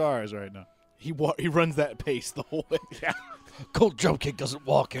 3 cars right now. He runs that pace the whole way. Yeah. Colt jump kick doesn't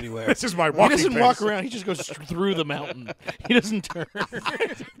walk anywhere. This is my He walking doesn't pace. walk around. He just goes through the mountain. He doesn't turn.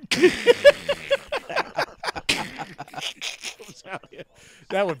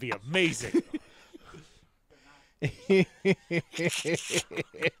 That would be amazing.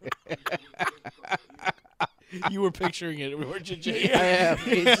 You were picturing it, weren't you, Jay? I am.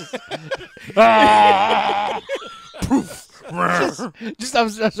 Just I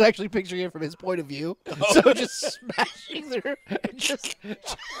was actually picturing it from his point of view. So just smashing through and just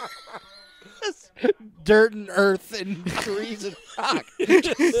dirt and earth and trees and rock.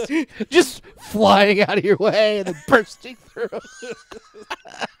 Just flying out of your way and then bursting through.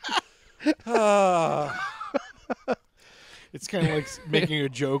 It's kind of like making a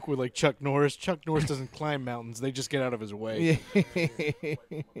joke with like Chuck Norris. Chuck Norris doesn't climb mountains; they just get out of his way. We'll take care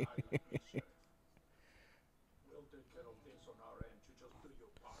of things on our end. You just do your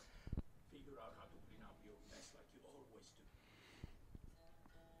part. Figure out how to clean up your mess like you always do.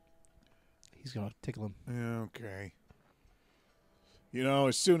 He's gonna tickle him. Okay. You know,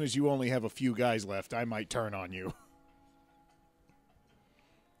 as soon as you only have a few guys left, I might turn on you.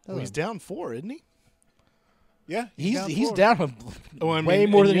 Well, he's down 4, isn't he? Yeah, He's four. down Oh, I mean, way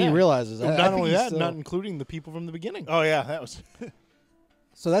more and than he yeah. realizes. I Not think only he's that, still- not including the people from the beginning. Oh yeah, that was.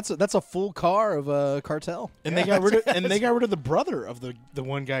 So that's a full car of a cartel. And they got rid of the brother of the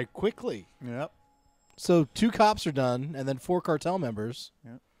one guy quickly. Yep. So 2 cops are done, and then 4 cartel members.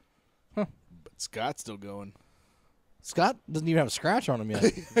 But Scott's still going. Scott doesn't even have a scratch on him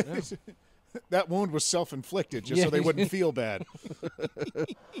yet. That wound was self-inflicted, just Yeah. so they wouldn't feel bad.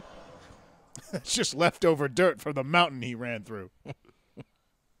 It's just leftover dirt from the mountain he ran through.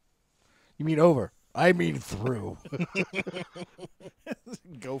 You mean over? I mean through.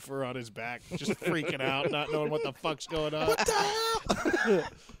 Gopher on his back, just freaking out, not knowing what the fuck's going on.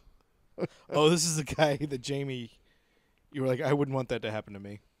 Oh, this is the guy that Jamie. You were like, I wouldn't want that to happen to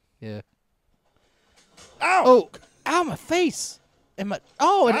me. Yeah. Ow! Oh, ow, my face. And my and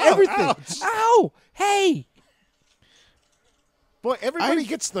Ow, everything. ouch. Ow! Hey! Boy, everybody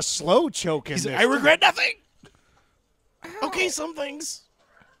gets the slow choke in He's this. like, I regret nothing. Okay, some things.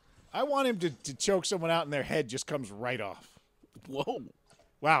 I want him to choke someone out and their head just comes right off. Whoa.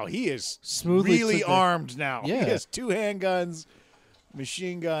 Wow, he is Smoothly really took the- armed now. Yeah. He has 2 handguns,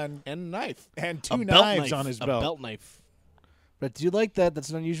 machine gun, And a knife. and A 2 belt knives knife. on his A belt. belt knife. But I do like that. That's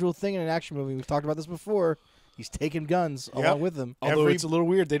an unusual thing in an action movie. We've talked about this before. He's taking guns Yep. along with him. Although Every- it's a little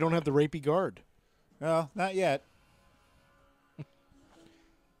weird. They don't have the rapey guard. No, not yet.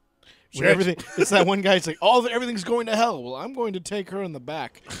 When everything, it's that one guy's like, everything's going to hell. Well, I'm going to take her in the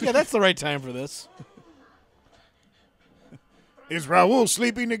back. Yeah, that's the right time for this. Is Raul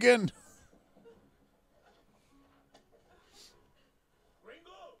sleeping again?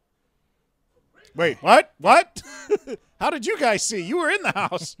 Wait, what? What? How did you guys see? You were in the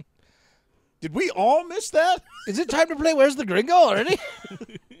house. Did we all miss that? Is it time to play Where's the Gringo already? If you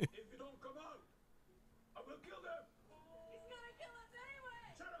don't come out, I will kill them.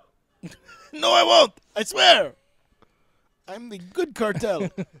 Shut up. No, I won't. I swear. I'm the good cartel.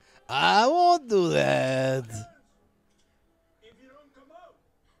 I won't do that. If you don't come out,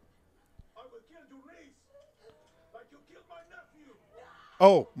 I will kill your niece like you killed my nephew.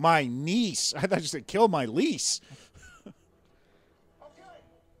 Oh, my niece. I thought you said kill my lease.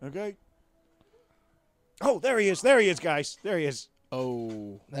 Okay. Oh, there he is. There he is, guys. There he is.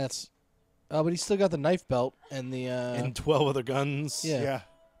 Oh, That's. Oh, but he's still got the knife belt and the. and 12 other guns. Yeah. Yeah.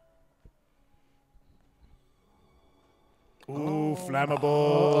 Ooh,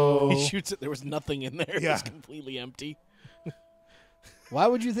 flammable. He shoots it. There was nothing in there. Yeah. It's completely empty. Why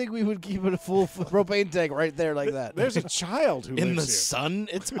would you think we would keep it a full propane tank right there like that? There's a child who In the lives here. sun,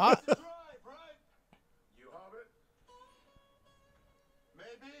 it's hot. You have it?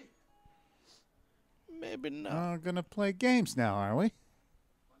 Maybe? Maybe not. We're gonna play games now, are we?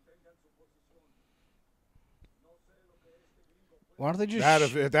 Why don't they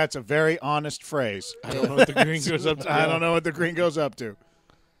just? That's a very honest phrase. I don't know what the green goes up to. I don't know what the green goes up to.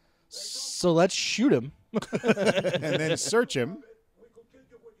 So let's shoot him. And then search him. We could kill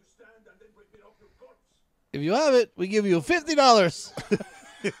you where you stand and then rip it off your corpse. If you have it, we give you $50.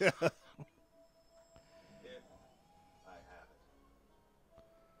 If I have it.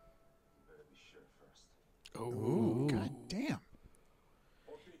 You better be sure first. Oh. God damn.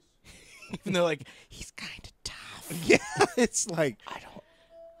 Even though, like, he's kind of tough. Yeah, it's like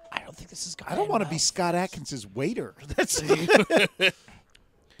I don't think this is. I don't want to be Scott Adkins' waiter. That's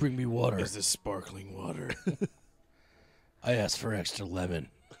Bring me water. Is this sparkling water? I asked for extra lemon.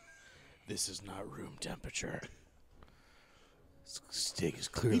 This is not room temperature. Steak is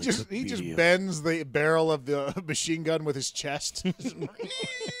clearly he just bends the barrel of the machine gun with his chest.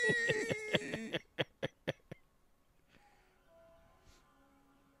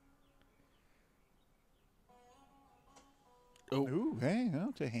 Ooh, hey,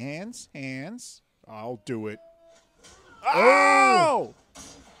 to hands. I'll do it. Oh!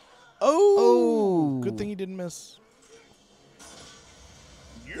 Oh. Good thing he didn't miss.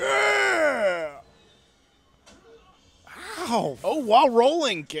 Yeah! Ow! Oh, while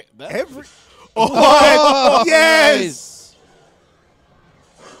rolling. That, Every oh, yes!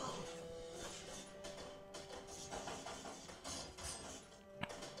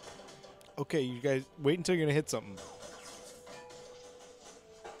 Okay, you guys, wait until you're going to hit something.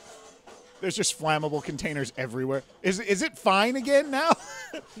 There's just flammable containers everywhere. Is it fine again now?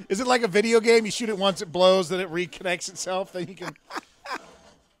 Is it like a video game? You shoot it once, it blows, then it reconnects itself, then you can.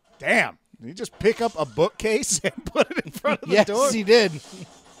 Damn! Did you just pick up a bookcase and put it in front of the Yes, door? he did.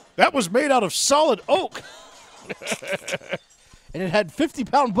 That was made out of solid oak. And it had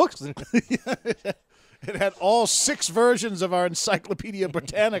 50-pound books in it. It had all 6 versions of our Encyclopedia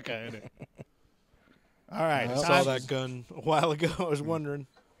Britannica in it. All right, I it's saw time- that gun a while ago. I was wondering.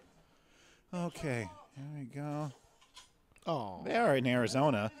 Okay, there we go. Oh. They are in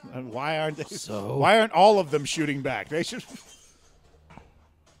Arizona. Why aren't they? So? Why aren't all of them shooting back? They should.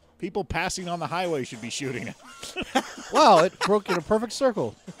 People passing on the highway should be shooting it. Wow, it broke in a perfect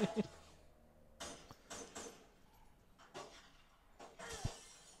circle.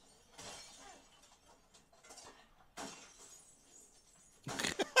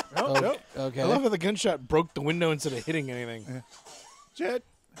 Oh, nope. Okay. I love how the gunshot broke the window instead of hitting anything. Jet.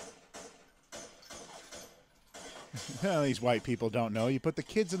 Well, these white people don't know. You put the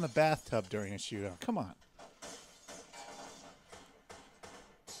kids in the bathtub during a shootout. Come on.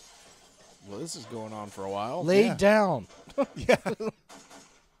 Well, this is going on for a while. Lay Yeah. down. Yeah.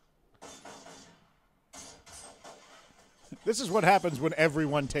 This is what happens when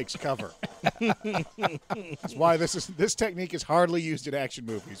everyone takes cover. That's why this technique is hardly used in action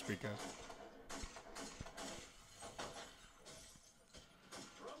movies because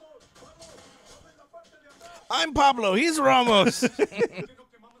I'm Pablo. He's Ramos. Que no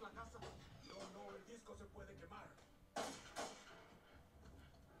quemamos la casa. No, el disco se puede quemar.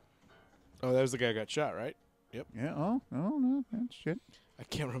 Oh, that was the guy who got shot, right? Yep. yeah. Oh no, that's shit. I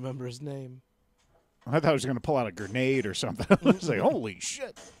can't remember his name. I thought I was going to pull out a grenade or something. I was like, holy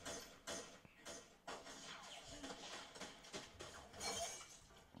shit.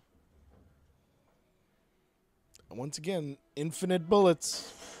 Once again, infinite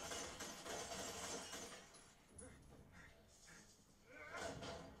bullets.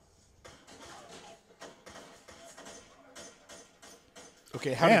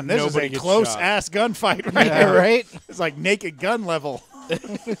 Okay, how Man, did this is nobody a get close shot? ass gunfight right Yeah, here. right? It's like Naked Gun level.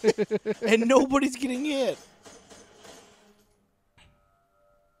 And nobody's getting hit.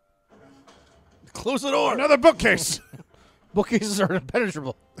 Close the door. Another bookcase. Bookcases are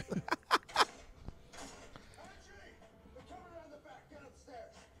impenetrable.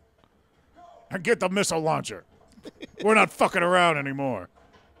 And get the missile launcher. We're not fucking around anymore.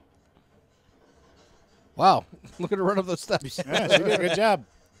 Wow. Look at her run up those steps. Yeah, she did a good job.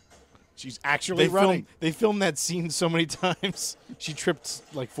 She's actually running. They filmed that scene so many times. She tripped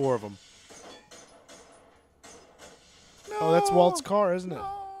like 4 of them. Oh, that's Walt's car, isn't it? We need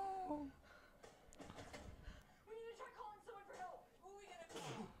to try calling someone for help. Who are we gonna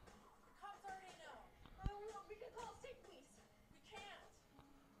call? The cops already know. We can call state police. We can't.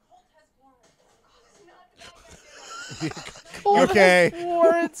 Holt has warrants. Okay.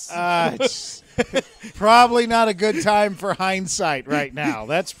 Warrants. It's probably not a good time for hindsight right now.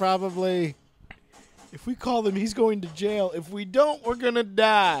 That's probably. If we call him, he's going to jail. If we don't, we're gonna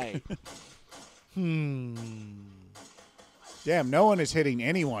die. Damn, no one is hitting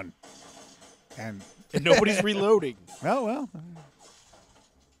anyone. And And nobody's reloading. oh well.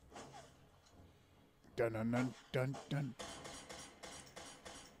 Dun dun dun dun dun.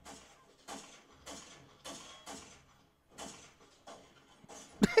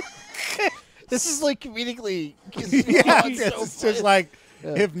 This is like comedically. Yeah, it's just like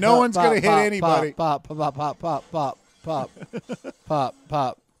if no one's gonna hit anybody. Pop, pop, pop, pop, pop, pop, pop,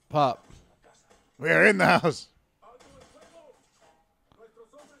 pop, pop. We're in the house.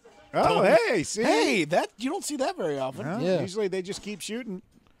 Oh, hey, see? Hey, that you don't see that very often. Well, Yeah. Usually they just keep shooting.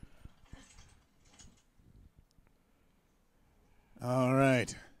 All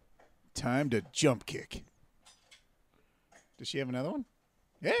right. Time to jump kick. Does she have another one?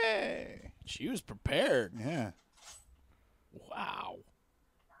 Yay! She was prepared. Yeah. Wow.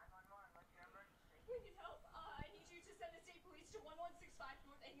 We need help. I need you to send the state police to 1165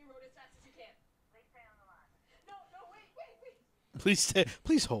 North Angry Road as fast as you can. Please stay on the line. No, wait.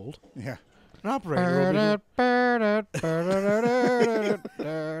 Please hold. Yeah. An operator.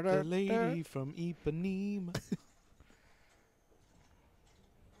 The lady from Ipanema.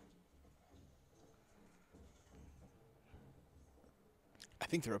 I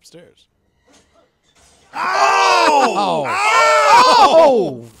think they're upstairs. Oh,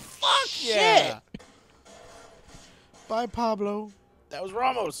 Yeah. Bye, Pablo. That was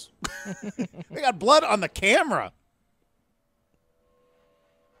Ramos. They got blood on the camera.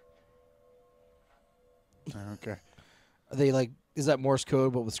 Okay. are they like? Is that Morse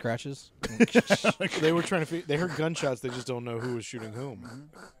code but with scratches? They were trying to. They heard gunshots. They just don't know who was shooting whom.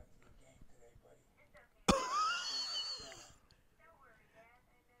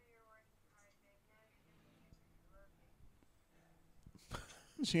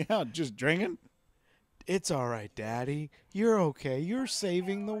 She out just drinking? It's all right, Daddy. You're okay. You're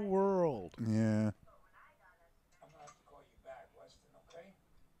saving the world. Yeah. I'm gonna have to call you back, Weston, okay?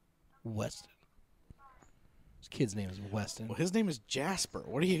 Weston. His kid's name is Weston. Well, his name is Jasper.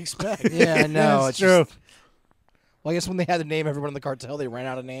 What do you expect? Yeah, I know. That's It's true. just- well, I guess when they had to name everyone in the cartel, they ran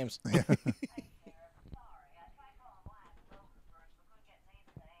out of names. Yeah, I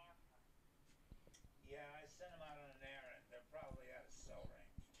sent them out on an errand. They're probably out of cell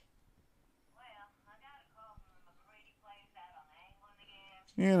range.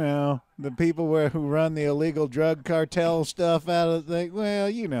 You know, the people who run the illegal drug cartel stuff out of the thing, well,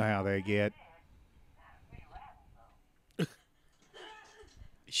 you know how they get.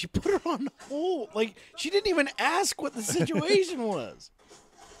 She put her on hold. Like, she didn't even ask what the situation was.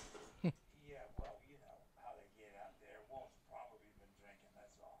 Yeah, well, you know how they get out there. Walt's probably been drinking,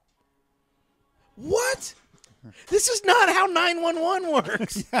 that's all. What? This is not how 911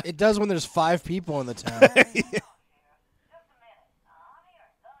 works. It does when there's 5 people in the town.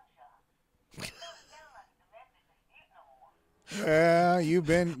 Well, you've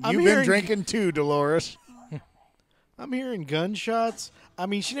been I'm been hearing- drinking too, Dolores. I'm hearing gunshots. I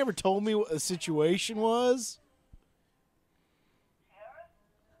mean, she never told me what the situation was.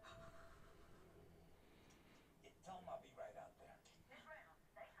 Tell them I'll be right out there.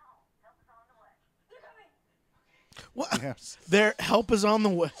 What? Yes. Their help is on the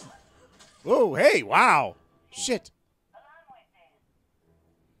way. Oh, hey, wow. Shit.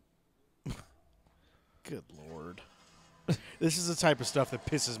 Good Lord. This is the type of stuff that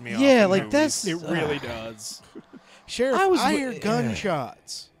pisses me off. Yeah, in like, movies. that's- It really does. Sheriff, I was I wi- hear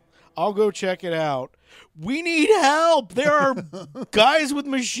gunshots. I'll go check it out. We need help. There are guys with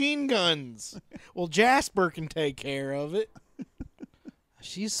machine guns. Well, Jasper can take care of it.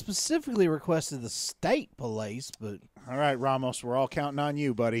 She specifically requested the state police, but All right, Ramos, we're all counting on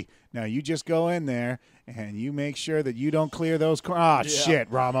you, buddy. Now you just go in there and you make sure that you don't clear those. Shit,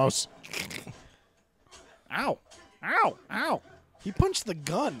 Ramos. Ow. Ow. Ow. He punched the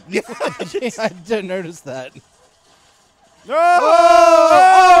gun. I didn't notice that.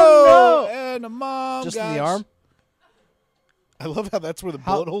 Oh, no. And the mom Just got in the arm? I love how that's where the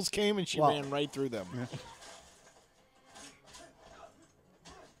bullet holes came, and she Well- ran right through them.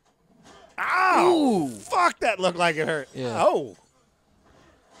 Ow. Fuck, that looked like it hurt. Yeah. Oh.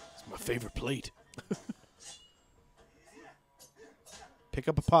 My favorite plate. Pick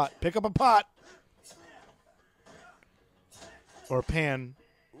up a pot. Pick up a pot. Or a pan.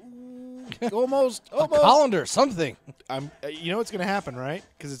 Almost. Colander, something. You know what's going to happen, right?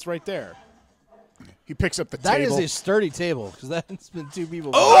 Because it's right there. He picks up the That is table. a sturdy table because that's been two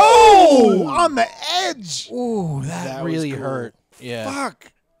people. Oh! On the edge! Ooh, That was really cool. hurt. Yeah.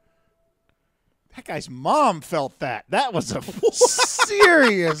 Fuck. That guy's mom felt that. That was a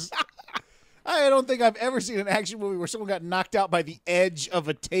serious. I don't think I've ever seen an action movie where someone got knocked out by the edge of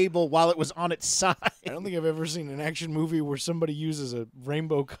a table while it was on its side. I don't think I've ever seen an action movie where somebody uses a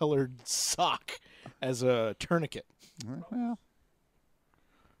rainbow-colored sock as a tourniquet. Well,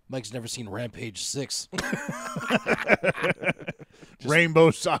 Mike's never seen Rampage 6.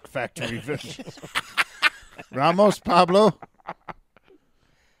 Rainbow Sock Factory. Ramos, Pablo.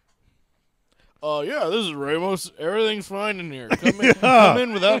 Oh, yeah, this is Ramos. Everything's fine in here. Come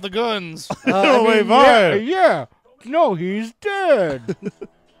in without the guns. Yeah. No, he's dead.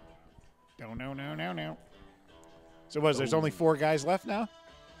 No. So what, there's only 4 guys left now?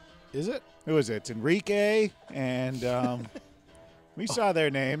 Is it? Who is it? It's Enrique and we saw their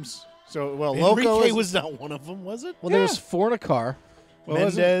names. So Loco Enrique is, was not one of them, was it? Well, there was 4 in a car. What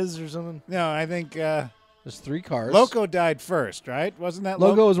was it? Mendez or something? No, I think There's 3 cars. Loco died first, right? Wasn't that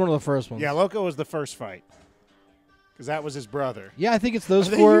Logo was one of the first ones. Yeah, Loco was the first fight because that was his brother. Yeah, I think it's those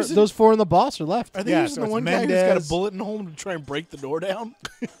Are they 4. using- Those 4 in the boss are left. Are they Yeah, using so the it's one guy who's got Mendez. a bullet in the hole to try and break the door down?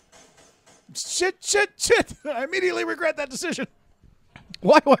 Shit! I immediately regret that decision.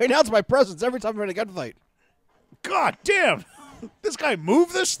 Why do I announce my presence every time I'm in a gunfight? God damn! This guy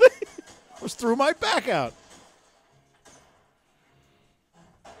moved this thing. Almost threw my back out.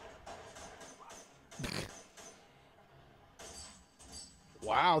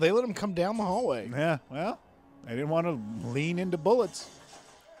 Wow, they let him come down the hallway. Yeah, well, I didn't want to lean into bullets.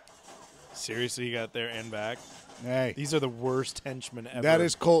 Seriously, you got there and back. Hey, These are the worst henchmen ever. that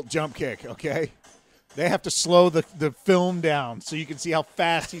is Colt jump kick, okay? They have to slow the film down so you can see how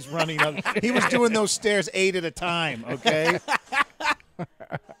fast he's running up. He was doing those stairs 8 at a time, okay?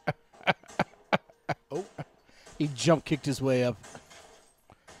 He jump kicked his way up.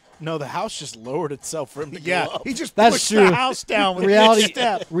 No, the house just lowered itself for him to Yeah, go up. he just That's pushed true. the house down with each Reality,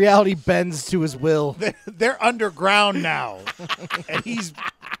 step. reality bends to his will. They're underground now, and he's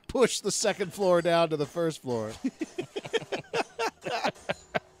pushed the second floor down to the first floor.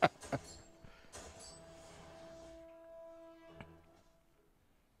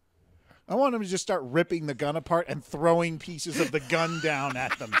 I want him to just start ripping the gun apart and throwing pieces of the gun down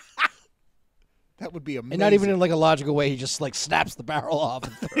at them. That would be amazing. And not even in like a logical way. He just like snaps the barrel off.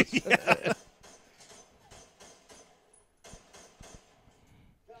 And throws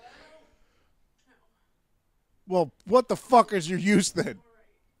Well, what the fuck is your use then?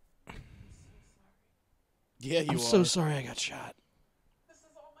 Yeah, you I'm are. so sorry I got shot. This is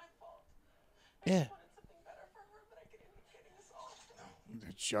all my fault. Yeah. Wanted something better for her, but I could end up getting us all.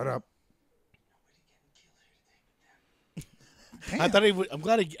 Shut up. I thought he would. I'm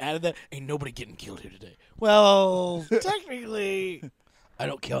glad he added that. Ain't nobody getting killed here today. Well, technically, I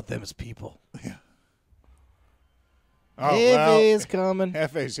don't count them as people. Oh, If well, is coming.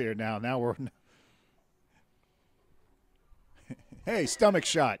 Hefe's here now. Now we're. Hey, stomach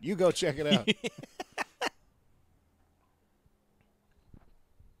shot. You go check it out.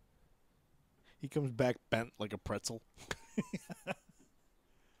 he comes back bent like a pretzel.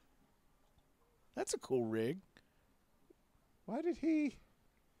 That's a cool rig.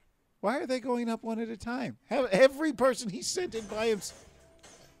 Why are they going up one at a time? Have every person he sent in by himself.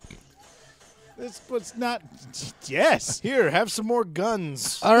 This was not. Yes. Here, have some more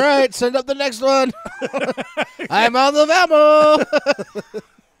guns. All right, send up the next one. I'm on the ammo.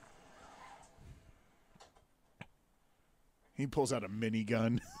 He pulls out a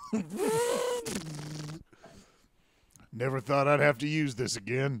minigun. Never thought I'd have to use this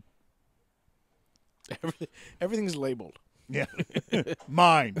again. Everything's labeled. Yeah.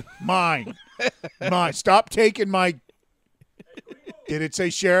 Mine. Stop taking my. Did it say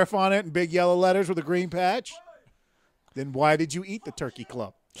sheriff on it in big yellow letters with a green patch? Then why did you eat the turkey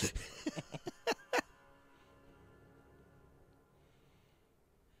club?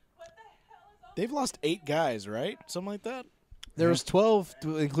 They've lost 8 guys, right? Something like that. There was 12,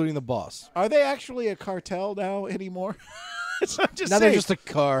 including the boss. Are they actually a cartel now anymore? So I'm just Now they're saying, just a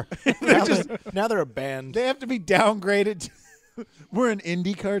car. Now they're a band. they have to be downgraded. We're an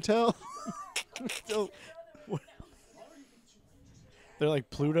indie cartel. They're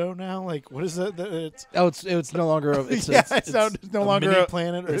like Pluto now. Like, what is that? It's Oh, it's no longer a, it's Yeah, a, it's no a longer mini a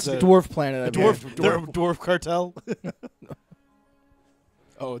planet, or it's it's a dwarf planet. I dwarf. believe. They're a dwarf cartel.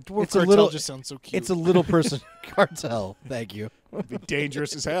 Oh, Dwarf It's a Cartel little- just sounds so cute. It's a little person cartel. Thank you. It'd be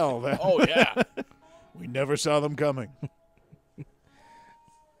dangerous as hell. Then. Oh yeah. We never saw them coming.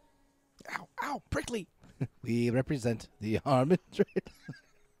 Ow! Ow! Prickly. We represent the arm and trade.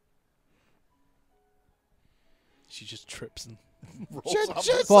 She just trips and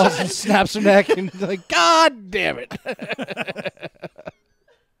Falls and snaps her neck and like, God damn it.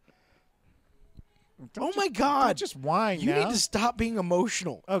 Oh my God! Just whine You now. need to stop being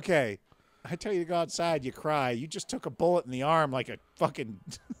emotional. Okay. I tell you to go outside, you cry. You just took a bullet in the arm like a fucking...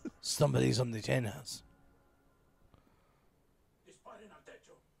 Somebody's on the tin house.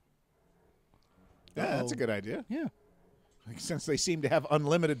 Yeah, that's a good idea. Yeah. Since they seem to have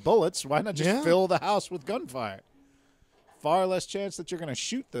unlimited bullets, why not just Yeah. fill the house with gunfire? Far less chance that you're going to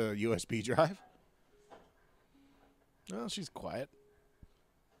shoot the USB drive. Well, she's quiet.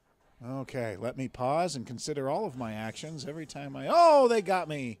 Okay, let me pause and consider all of my actions every time I... Oh, they got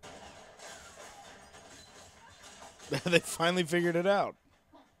me. They finally figured it out.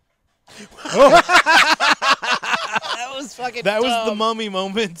 That was fucking That was the mummy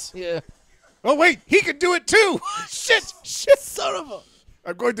moment. Yeah. Oh, wait, he can do it too. Shit, son of a...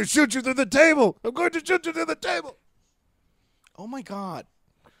 I'm going to shoot you through the table. I'm going to shoot you through the table. Oh my God!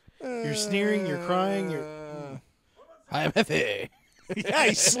 You're sneering. You're crying. You're. I'm Hefe. Yeah,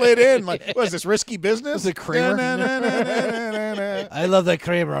 he slid in. Like, what is this, risky business? Was it Kramer? Na-na-na-na-na-na-na. I love that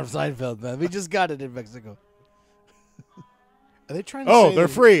Kramer on Seinfeld, man. We just got it in Mexico. Are they trying to? Oh, say they're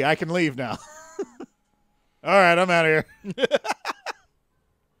that- free. I can leave now. All right, I'm out of here.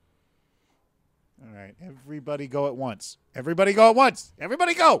 All right, everybody go at once. Everybody go at once.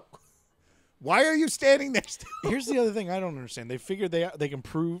 Everybody go. Why are you standing there still? Here's the other thing I don't understand. They figured they can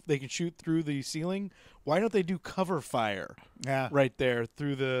shoot through the ceiling. Why don't they do cover fire Yeah, right there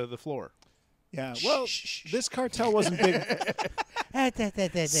through the floor? yeah. Well, this cartel wasn't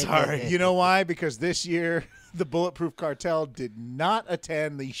big. Sorry. You know why? Because this year the Bulletproof Cartel did not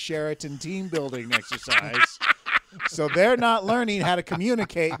attend the Sheraton team building exercise. So they're not learning how to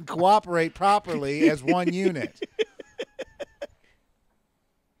communicate and cooperate properly as one unit.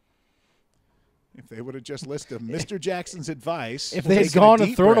 If they would have just listened to Mr. Jackson's advice, If they had taken gone and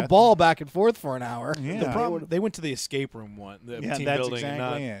deep thrown a breath- ball back and forth for an hour. Yeah. The problem they went to the escape room one, the Yeah, team that's building,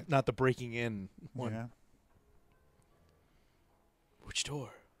 exactly it. not the breaking in one. Yeah. Which door?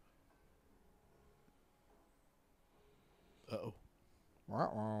 Uh-oh.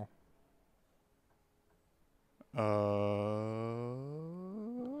 Uh-oh.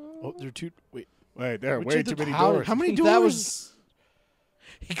 Oh, there are two. Wait. Wait, there are Which way of the- too many how- doors. How many doors? That was-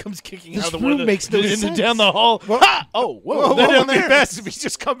 He comes kicking This out the room window. makes no and sense. down the hall. Ha! Oh, whoa! Whoa, they're whoa, down whoa, there. best if he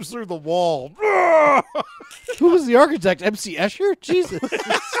just comes through the wall. Who was the architect? MC Escher? Jesus.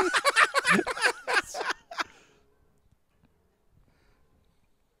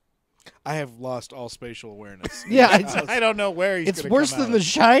 I have lost all spatial awareness. Yeah, it's, I don't know where he's it's gonna worse come than out The of.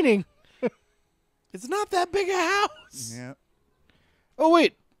 Shining. It's not that big a house. Yeah. Oh,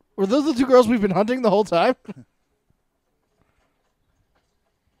 wait. Were those the two girls we've been hunting the whole time?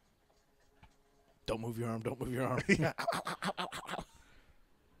 Don't move your arm. Don't move your arm.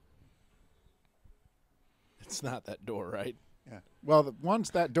 It's not that door, right? Yeah. Well,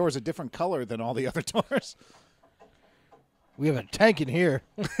 that door's a different color than all the other doors. We have a tank in here.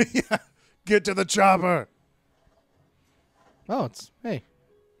 Get to the chopper. Oh, it's, hey.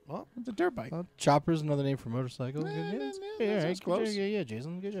 Well, it's a dirt bike. Chopper's another name for motorcycle. Nah, Yeah, nah, it's- nah, yeah, that all right, sounds good close. job. Yeah,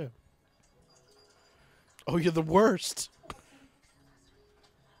 Jason, good job. Oh, you're the worst.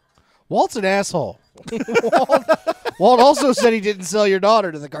 Walt's an asshole. Walt also said he didn't sell your daughter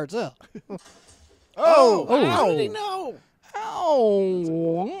to the cartel. Oh, How did he know?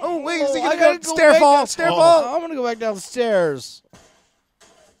 Ow. Oh, wait, is he I gonna gotta go go stair back fall? down- Stair Oh, fall? I'm going to go back downstairs.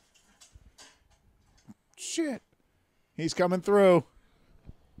 Shit. He's coming through.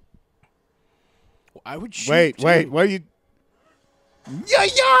 I would shoot. Wait, too. wait. What are you? Yeah,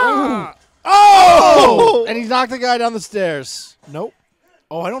 yeah. Oh! And he knocked the guy down the stairs. Nope.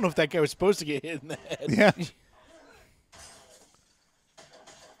 Oh, I don't know if that guy was supposed to get hit in the head. Yeah.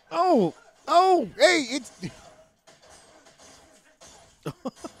 Oh, hey, it's. Well,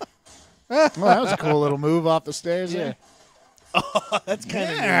 that was a cool little move off the stairs. Yeah. There. That's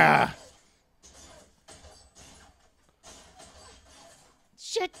kind of Yeah.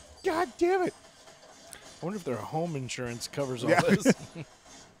 Shit! God damn it! I wonder if their home insurance covers all Yeah. this.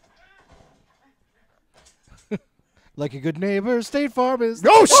 Like a good neighbor, State Farm is.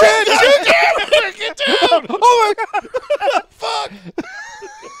 Oh shit! Get down! Oh my god! Fuck!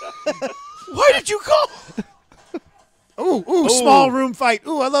 Why did you call? Ooh, small room fight.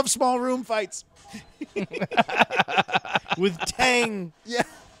 Ooh, I love small room fights. with Tang. Yeah.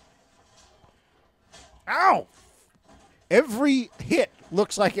 Ow! Every hit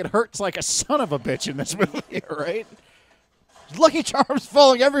looks like it hurts like a son of a bitch in this movie. Right? Lucky Charms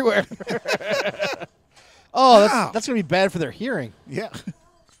falling everywhere. Oh, that's going to be bad for their hearing. Yeah.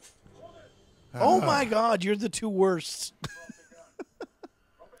 Oh my God, you're the two worst.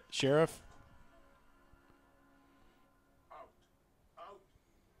 Sheriff.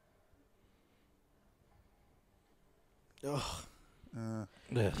 Ugh.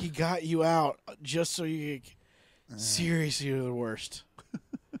 He got you out just so you could. Seriously, you're the worst.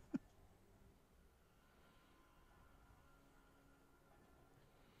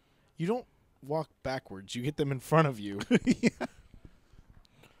 You don't walk backwards. You get them in front of you.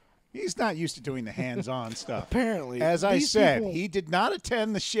 He's not used to doing the hands-on stuff. Apparently. As I These said, people- he did not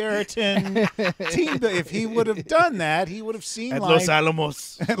attend the Sheraton team. If he would have done that, he would have seen At life Los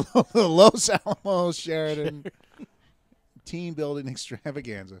Alamos. at Los Alamos Sheraton team building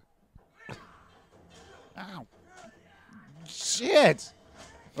extravaganza. Ow. Shit.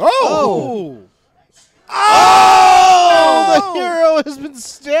 Oh! Oh, the hero has been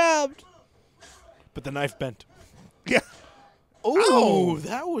stabbed. But the knife bent. Yeah. Oh,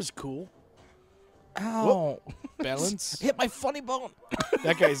 that was cool. Ow. Balance. Hit my funny bone.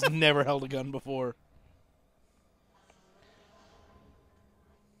 That guy's never held a gun before.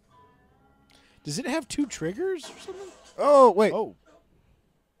 Does it have two triggers or something? Oh, wait. Oh.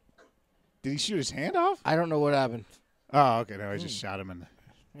 Did he shoot his hand off? I don't know what happened. Oh, okay. No, I just shot him in.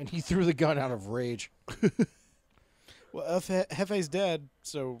 And he threw the gun out of rage. Well, Hefe's dead,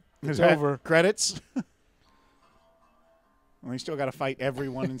 so it's Is that over. Credits. Well, he's still got to fight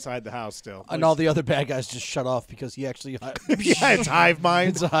everyone inside the house still. And all the other bad guys just shut off because he actually. Yeah, it's hive mind.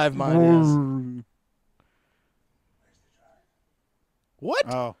 It's a hive mind. Yes.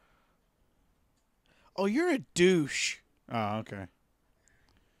 What? Oh. Oh, you're a douche. Oh, okay.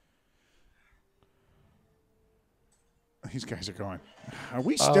 These guys are going. Are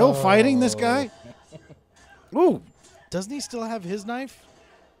we still fighting this guy? Ooh. Doesn't he still have his knife?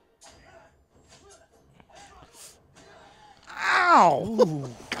 Ow!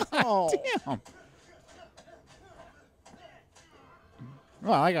 God damn.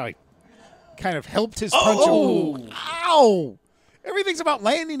 Well, I got kind of helped his punch. Oh. Ow! Everything's about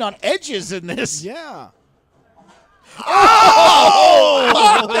landing on edges in this. Yeah.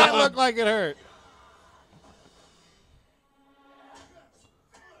 Oh! That looked like it hurt.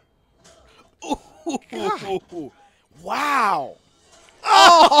 Wow.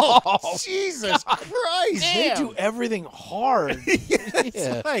 Oh, Jesus Christ. They do everything hard. It's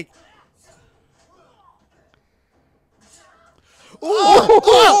Yeah. like.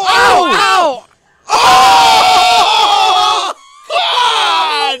 Ow!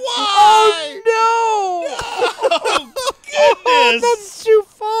 Why? No! That's too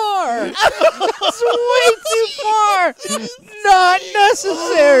far. That's way too far. Not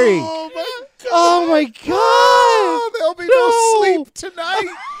necessary. Oh, my God. Oh my god! Oh, there'll be no No. sleep tonight.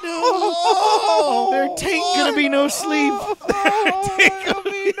 No. There ain't gonna be no sleep. There'll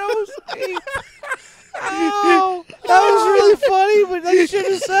be no sleep. Ow. That was really funny, but I should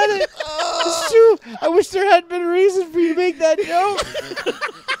have said it. It's too, I wish there had been a reason for you to make that joke.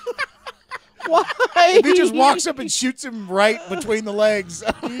 Why? If he just walks up and shoots him right between the legs.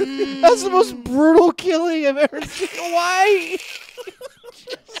 That's the most brutal killing I've ever seen. Why?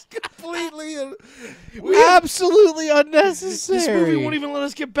 Completely. Absolutely unnecessary. This movie won't even let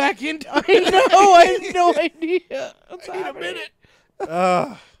us get back into it. I know. I had no idea. What's happening?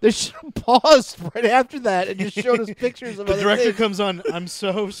 They should have paused right after that and just showed us pictures of The other director things. comes on. I'm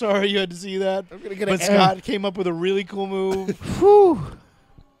so sorry you had to see that. I'm gonna get But Scott came up with a really cool move. Whew.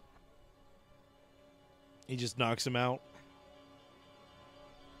 He just knocks him out.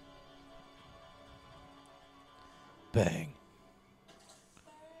 Bang.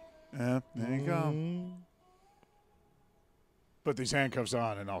 Yeah, there you go. Put these handcuffs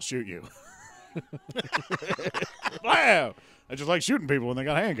on and I'll shoot you. Wow! I just like shooting people when they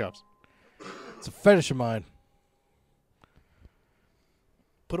got handcuffs. It's a fetish of mine.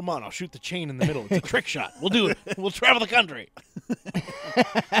 Put him on. I'll shoot the chain in the middle. It's a trick shot. We'll do it. We'll travel the country.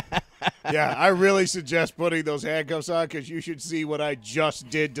 Yeah, I really suggest putting those handcuffs on because you should see what I just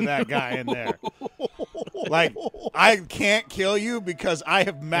did to that guy in there. Like, I can't kill you because I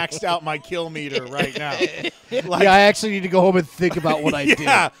have maxed out my kill meter right now. Like, Yeah, I actually need to go home and think about what I yeah,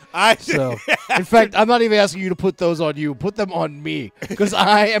 did. I So, in fact, I'm not even asking you to put those on you. Put them on me because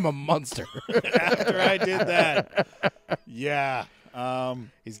I am a monster. after I did that. Yeah,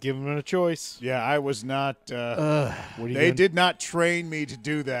 He's giving him a choice. Yeah, I was not. What are you They doing? did not train me to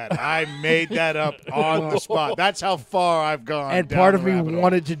do that. I made that up on the spot. That's how far I've gone. And down part the of me rabbit hole.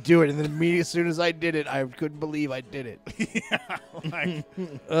 wanted to do it, and then immediately, as soon as I did it, I couldn't believe I did it. Like,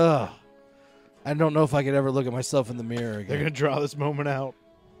 Ugh. I don't know if I could ever look at myself in the mirror They're again. gonna draw this moment out.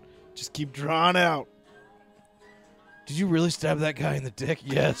 Just keep drawing out. Did you really stab that guy in the dick?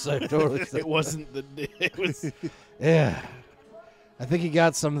 Yes, I totally. It wasn't the. It was. Yeah. I think he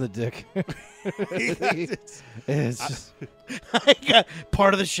got some of the dick. It's just, I got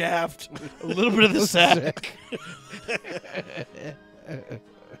part of the shaft, a little bit of the sack.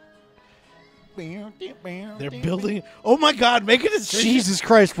 They're building. Oh my God! Make a decision. Jesus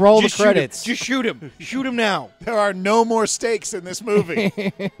Christ! Roll Just the credits. Just shoot him. Shoot him now. there are no more stakes in this movie.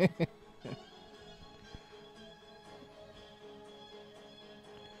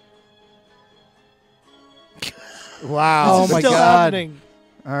 Wow. Oh This is my still God. happening.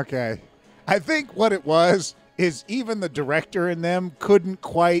 Okay. I think what it was is even the director and them couldn't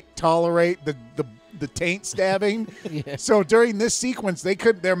quite tolerate the taint stabbing. Yeah. So during this sequence,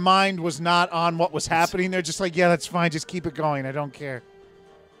 their mind was not on what was happening. They're just like, yeah, that's fine. Just keep it going. I don't care.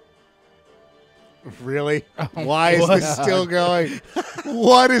 Really? Why is this still going?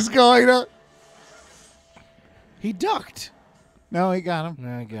 What is going on? He ducked. No, he got him.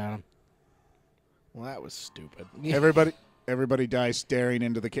 I got him. Well, that was stupid. Everybody dies staring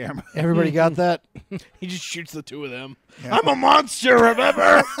into the camera. Everybody got that? He just shoots the two of them. Yeah. I'm a monster,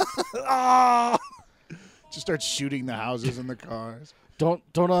 remember? Just starts shooting the houses and the cars. Don't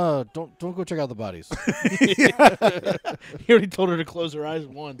go check out the bodies. He already told her to close her eyes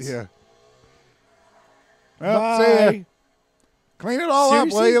once. Yeah. Well, see ya. Bye. Clean it all up,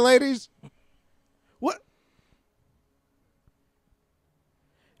 will Seriously? you, ladies? What?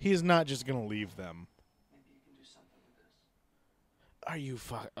 He is not just gonna leave them. Are you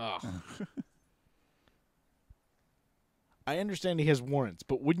fuck? Ugh. I understand he has warrants,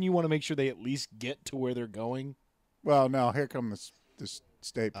 but wouldn't you want to make sure they at least get to where they're going? Well, no. Here come the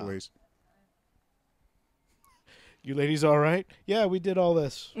state police. You ladies all right? Yeah, we did all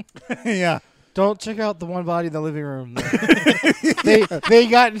this. Yeah. Don't check out the one body in the living room. they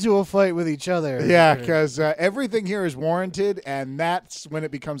got into a fight with each other. Yeah, because everything here is warranted, and that's when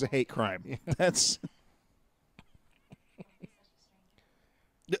it becomes a hate crime. That's.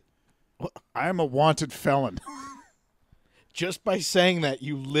 I am a wanted felon. Just by saying that,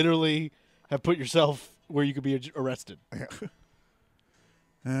 you literally have put yourself where you could be arrested. All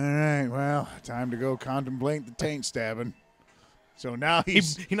right, well, time to go contemplate the taint stabbing. So now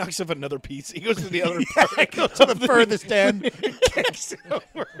he's He knocks off another piece. He goes to the other goes to the furthest end. kicks it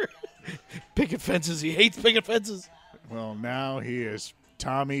over. Picket fences. He hates picket fences. Well, now he is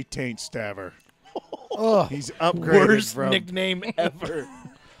Tommy Taint Stabber. Oh, He's upgraded Worst from nickname ever.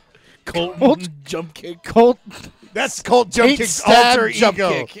 Colton jump kick. Colt that's Colt Jump Taint Kick's stab alter jump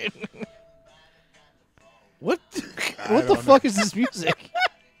ego. kick. What? What the fuck is this music?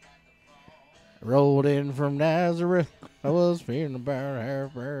 Rolled in from Nazareth. I was feeling about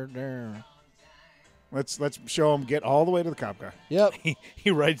half down. Let's show him get all the way to the cop car. Yep. He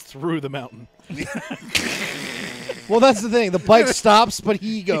rides through the mountain. Well, that's the thing. The bike stops, but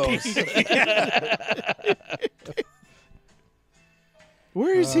he goes.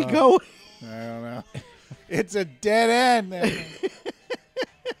 Where is he going? I don't know. It's a dead end.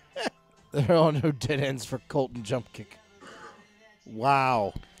 There are no dead ends for Colton jump kick.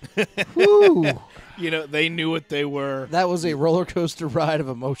 Wow. Woo! You know, they knew what they were. That was a roller coaster ride of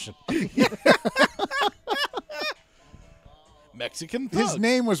emotion. Mexican His thug.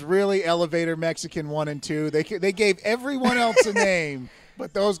 name was really Elevator Mexican 1 and 2. They gave everyone else a name,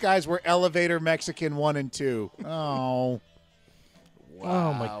 but those guys were Elevator Mexican 1 and 2. Oh.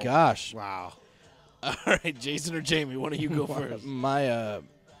 Oh my gosh. Wow. All right, Jason or Jamie, one of you go first. My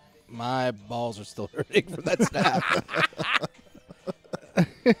balls are still hurting from that snap.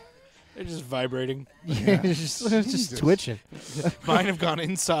 They're just vibrating. it's just twitching. Mine have gone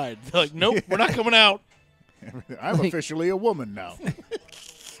inside. They're like, nope, we're not coming out. I'm officially a woman now.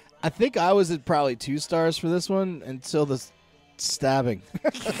 I think I was at probably 2 stars for this one until the stabbing,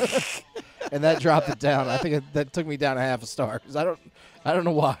 and that dropped it down. I think that took me down a half a star because I don't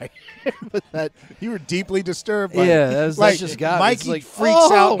know why, but that You were deeply disturbed by Yeah, that's like just got me. It's Mikey like, freaks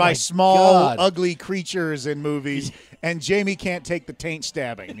oh out by my small, God. ugly creatures in movies, and Jamie can't take the taint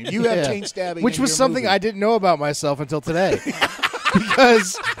stabbing. And you have Yeah. taint stabbing, which in was your something movie. I didn't know about myself until today,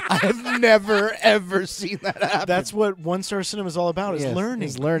 because I have never ever seen that happen. That's what One Star Cinema is all about, is Yes, learning.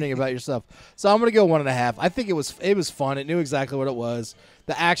 is learning about yourself. So I'm gonna go 1.5. I think it was fun. It knew exactly what it was.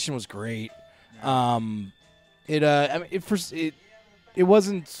 The action was great. it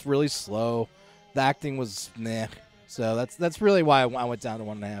wasn't really slow. The acting was meh. So that's really why I went down to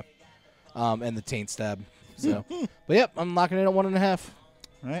 1.5. And the taint stab. So, but yep, I'm locking it at 1.5.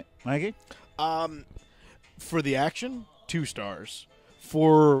 All right, Mikey. For the action, 2 stars.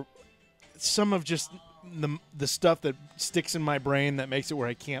 For some of just the stuff that sticks in my brain that makes it where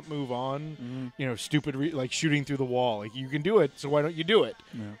I can't move on, stupid like shooting through the wall. Like, you can do it, so why don't you do it?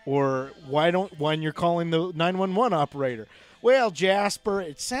 Yeah. Or when you're calling the 911 operator? Well, Jasper,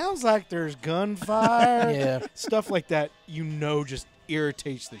 it sounds like there's gunfire. Yeah. Stuff like that, just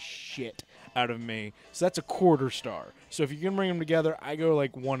irritates the shit out of me. So that's a 1/4 star. So if you can bring them together, I go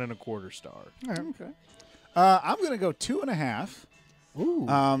like 1.25 star. All right, okay. I'm going to go 2.5. Ooh.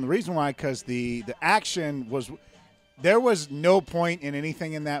 The reason why, because the action was, there was no point in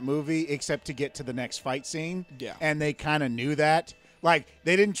anything in that movie except to get to the next fight scene. Yeah. And they kind of knew that. Like,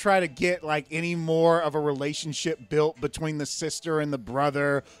 they didn't try to get, like, any more of a relationship built between the sister and the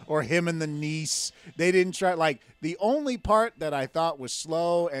brother or him and the niece. They didn't try, like, the only part that I thought was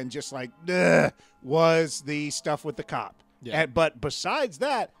slow and just, like, was the stuff with the cop. Yeah. But besides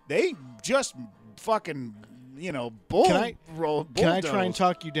that, they just fucking, bull Can I try bulldoze. and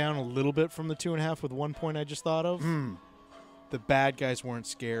talk you down a little bit from the 2.5 with one point I just thought of? The bad guys weren't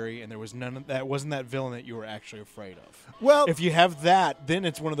scary, and there was none of that. Wasn't that villain that you were actually afraid of? Well, If you have that, then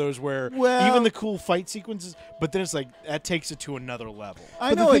it's one of those where Well- even the cool fight sequences, but then it's like that takes it to another level.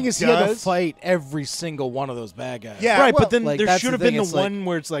 I But know the thing it is, he had to does. fight every single one of those bad guys. Yeah, Right, well, but then like, there that's should the have been thing, the it's like- one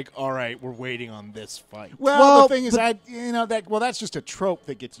where it's like, all right, we're waiting on this fight. Well, Well, the thing is, but- that's just a trope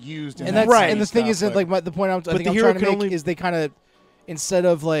that gets used. In And that that's Right. and the thing is that stuff, like the point I But think the I'm hero trying to can make only- is they kind of, instead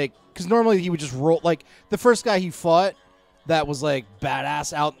of like, because normally he would just roll, like the first guy he fought that was like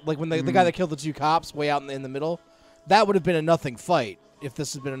badass out, like when the guy that killed the 2 cops way out in the middle, that would have been a nothing fight if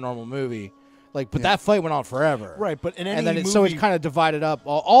this had been a normal movie. Like, but that fight went on forever. Right, but in any and then movie, so it kind of divided up.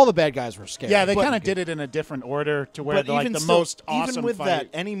 All the bad guys were scared. yeah, they but- kind of did it in a different order to where but like even the still, most awesome even with fight. that,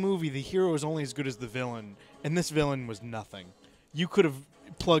 any movie, the hero is only as good as the villain, and this villain was nothing. You could have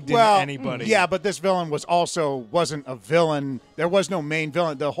plugged in anybody. Yeah, but this villain wasn't a villain. There was no main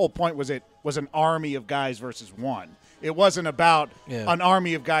villain. The whole point was it was an army of guys versus one. It wasn't about an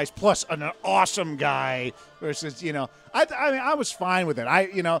army of guys plus an awesome guy versus, I mean, I was fine with it.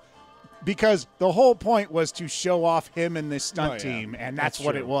 Because the whole point was to show off him and this stunt team, and that's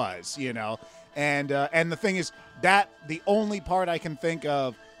what true. it was, And the thing is that the only part I can think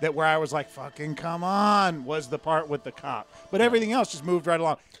of that where I was like, fucking come on, was the part with the cop. But everything else just moved right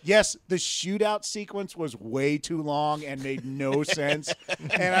along. Yes, the shootout sequence was way too long and made no sense.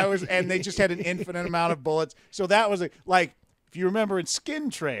 And they just had an infinite amount of bullets. So that was like, if you remember in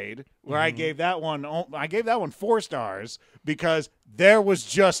Skin Trade, where I gave that one 4 stars because there was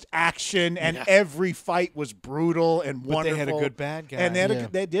just action and every fight was brutal and But wonderful. they had a good bad guy. And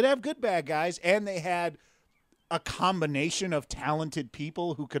they did have good bad guys, and they had a combination of talented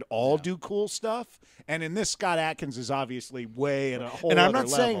people who could all do cool stuff. And in this, Scott Adkins is obviously way at a whole And I'm other not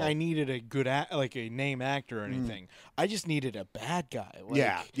saying level. I needed a good like a name actor or anything. I just needed a bad guy. Like,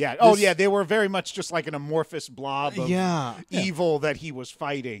 yeah. Oh, this- yeah. They were very much just like an amorphous blob of Yeah. evil that he was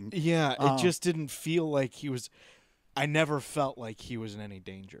fighting. Yeah, it just didn't feel like he was. I never felt like he was in any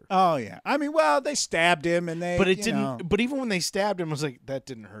danger. Oh, yeah. I mean, well, they stabbed him and they. But it you didn't. know. But even when they stabbed him, I was like, that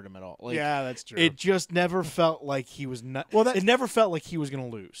didn't hurt him at all. Like, Yeah, that's true. It just never felt like he was not. Well, it never felt like he was going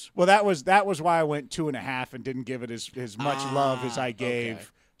to lose. Well, that was why I went 2.5 and didn't give it as much love as I gave okay.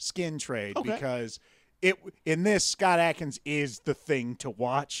 Skin Trade Okay. because in this Scott Adkins is the thing to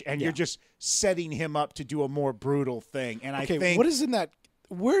watch, and you're just setting him up to do a more brutal thing. And I Okay, think what is in that?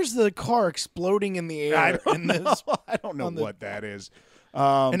 Where's the car exploding in the I air don't in know. this? I don't know on the- what that is. In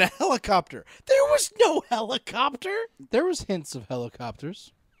a helicopter. There was no helicopter. There was hints of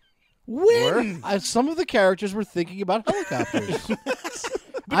helicopters. When? Some of the characters were thinking about helicopters.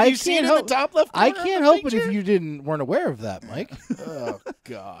 You see it in the top left I corner of can't the help it picture? if you weren't aware of that, Mike. Oh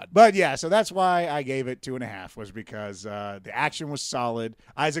God. But yeah, so that's why I gave it 2.5 was because the action was solid.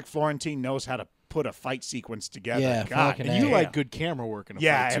 Isaac Florentine knows how to put a fight sequence together. Yeah, God, fucking And you Yeah. like good camera work in a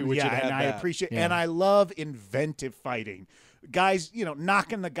yeah, fight too, and, which yeah, it had and I that. appreciate, Yeah. and I love inventive fighting. Guys,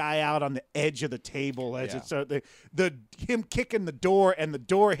 knocking the guy out on the edge of the table as Yeah. it's him kicking the door and the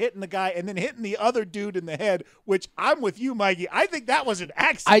door hitting the guy and then hitting the other dude in the head. Which I'm with you, Mikey. I think that was an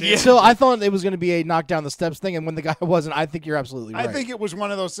accident. I thought it was going to be a knock down the steps thing, and when the guy wasn't, I think you're absolutely right. I think it was one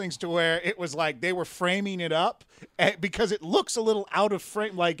of those things to where it was like they were framing it up because it looks a little out of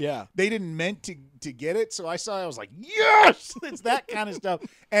frame. Like Yeah. they didn't meant to get it. So I was like, yes, it's that kind of stuff.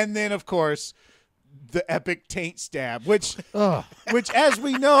 And then of course the epic taint stab, which as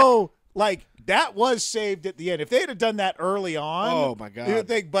we know, like that was saved at the end. If they had done that early on, Oh, my God.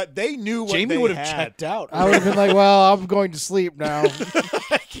 but they knew what Jamie they would have had. checked out. I would have been like, well, I'm going to sleep now.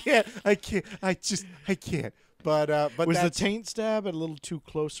 I can't. I can't. But Was the that's, taint stab at a little too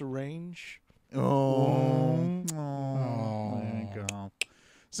close a range? oh, there you go.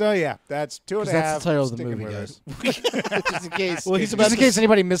 So yeah, that's 2.5. That's the title of the Stick 'em movie, with guys. it. Just in case. Well, he's just about in to case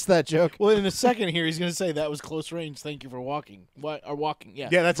anybody missed that joke. Well, in a second here, he's going to say that was close range. Thank you for walking. What? Or walking? Yeah.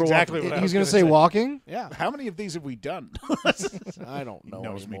 Yeah, that's for exactly walking. what I He's was going gonna to say walking. Yeah. How many of these have we done? I don't know. He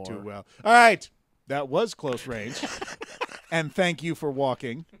knows anymore. me too well. All right, that was close range, and thank you for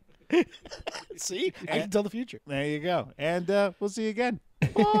walking. See, I can tell the future. There you go, and we'll see you again.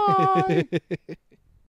 Bye.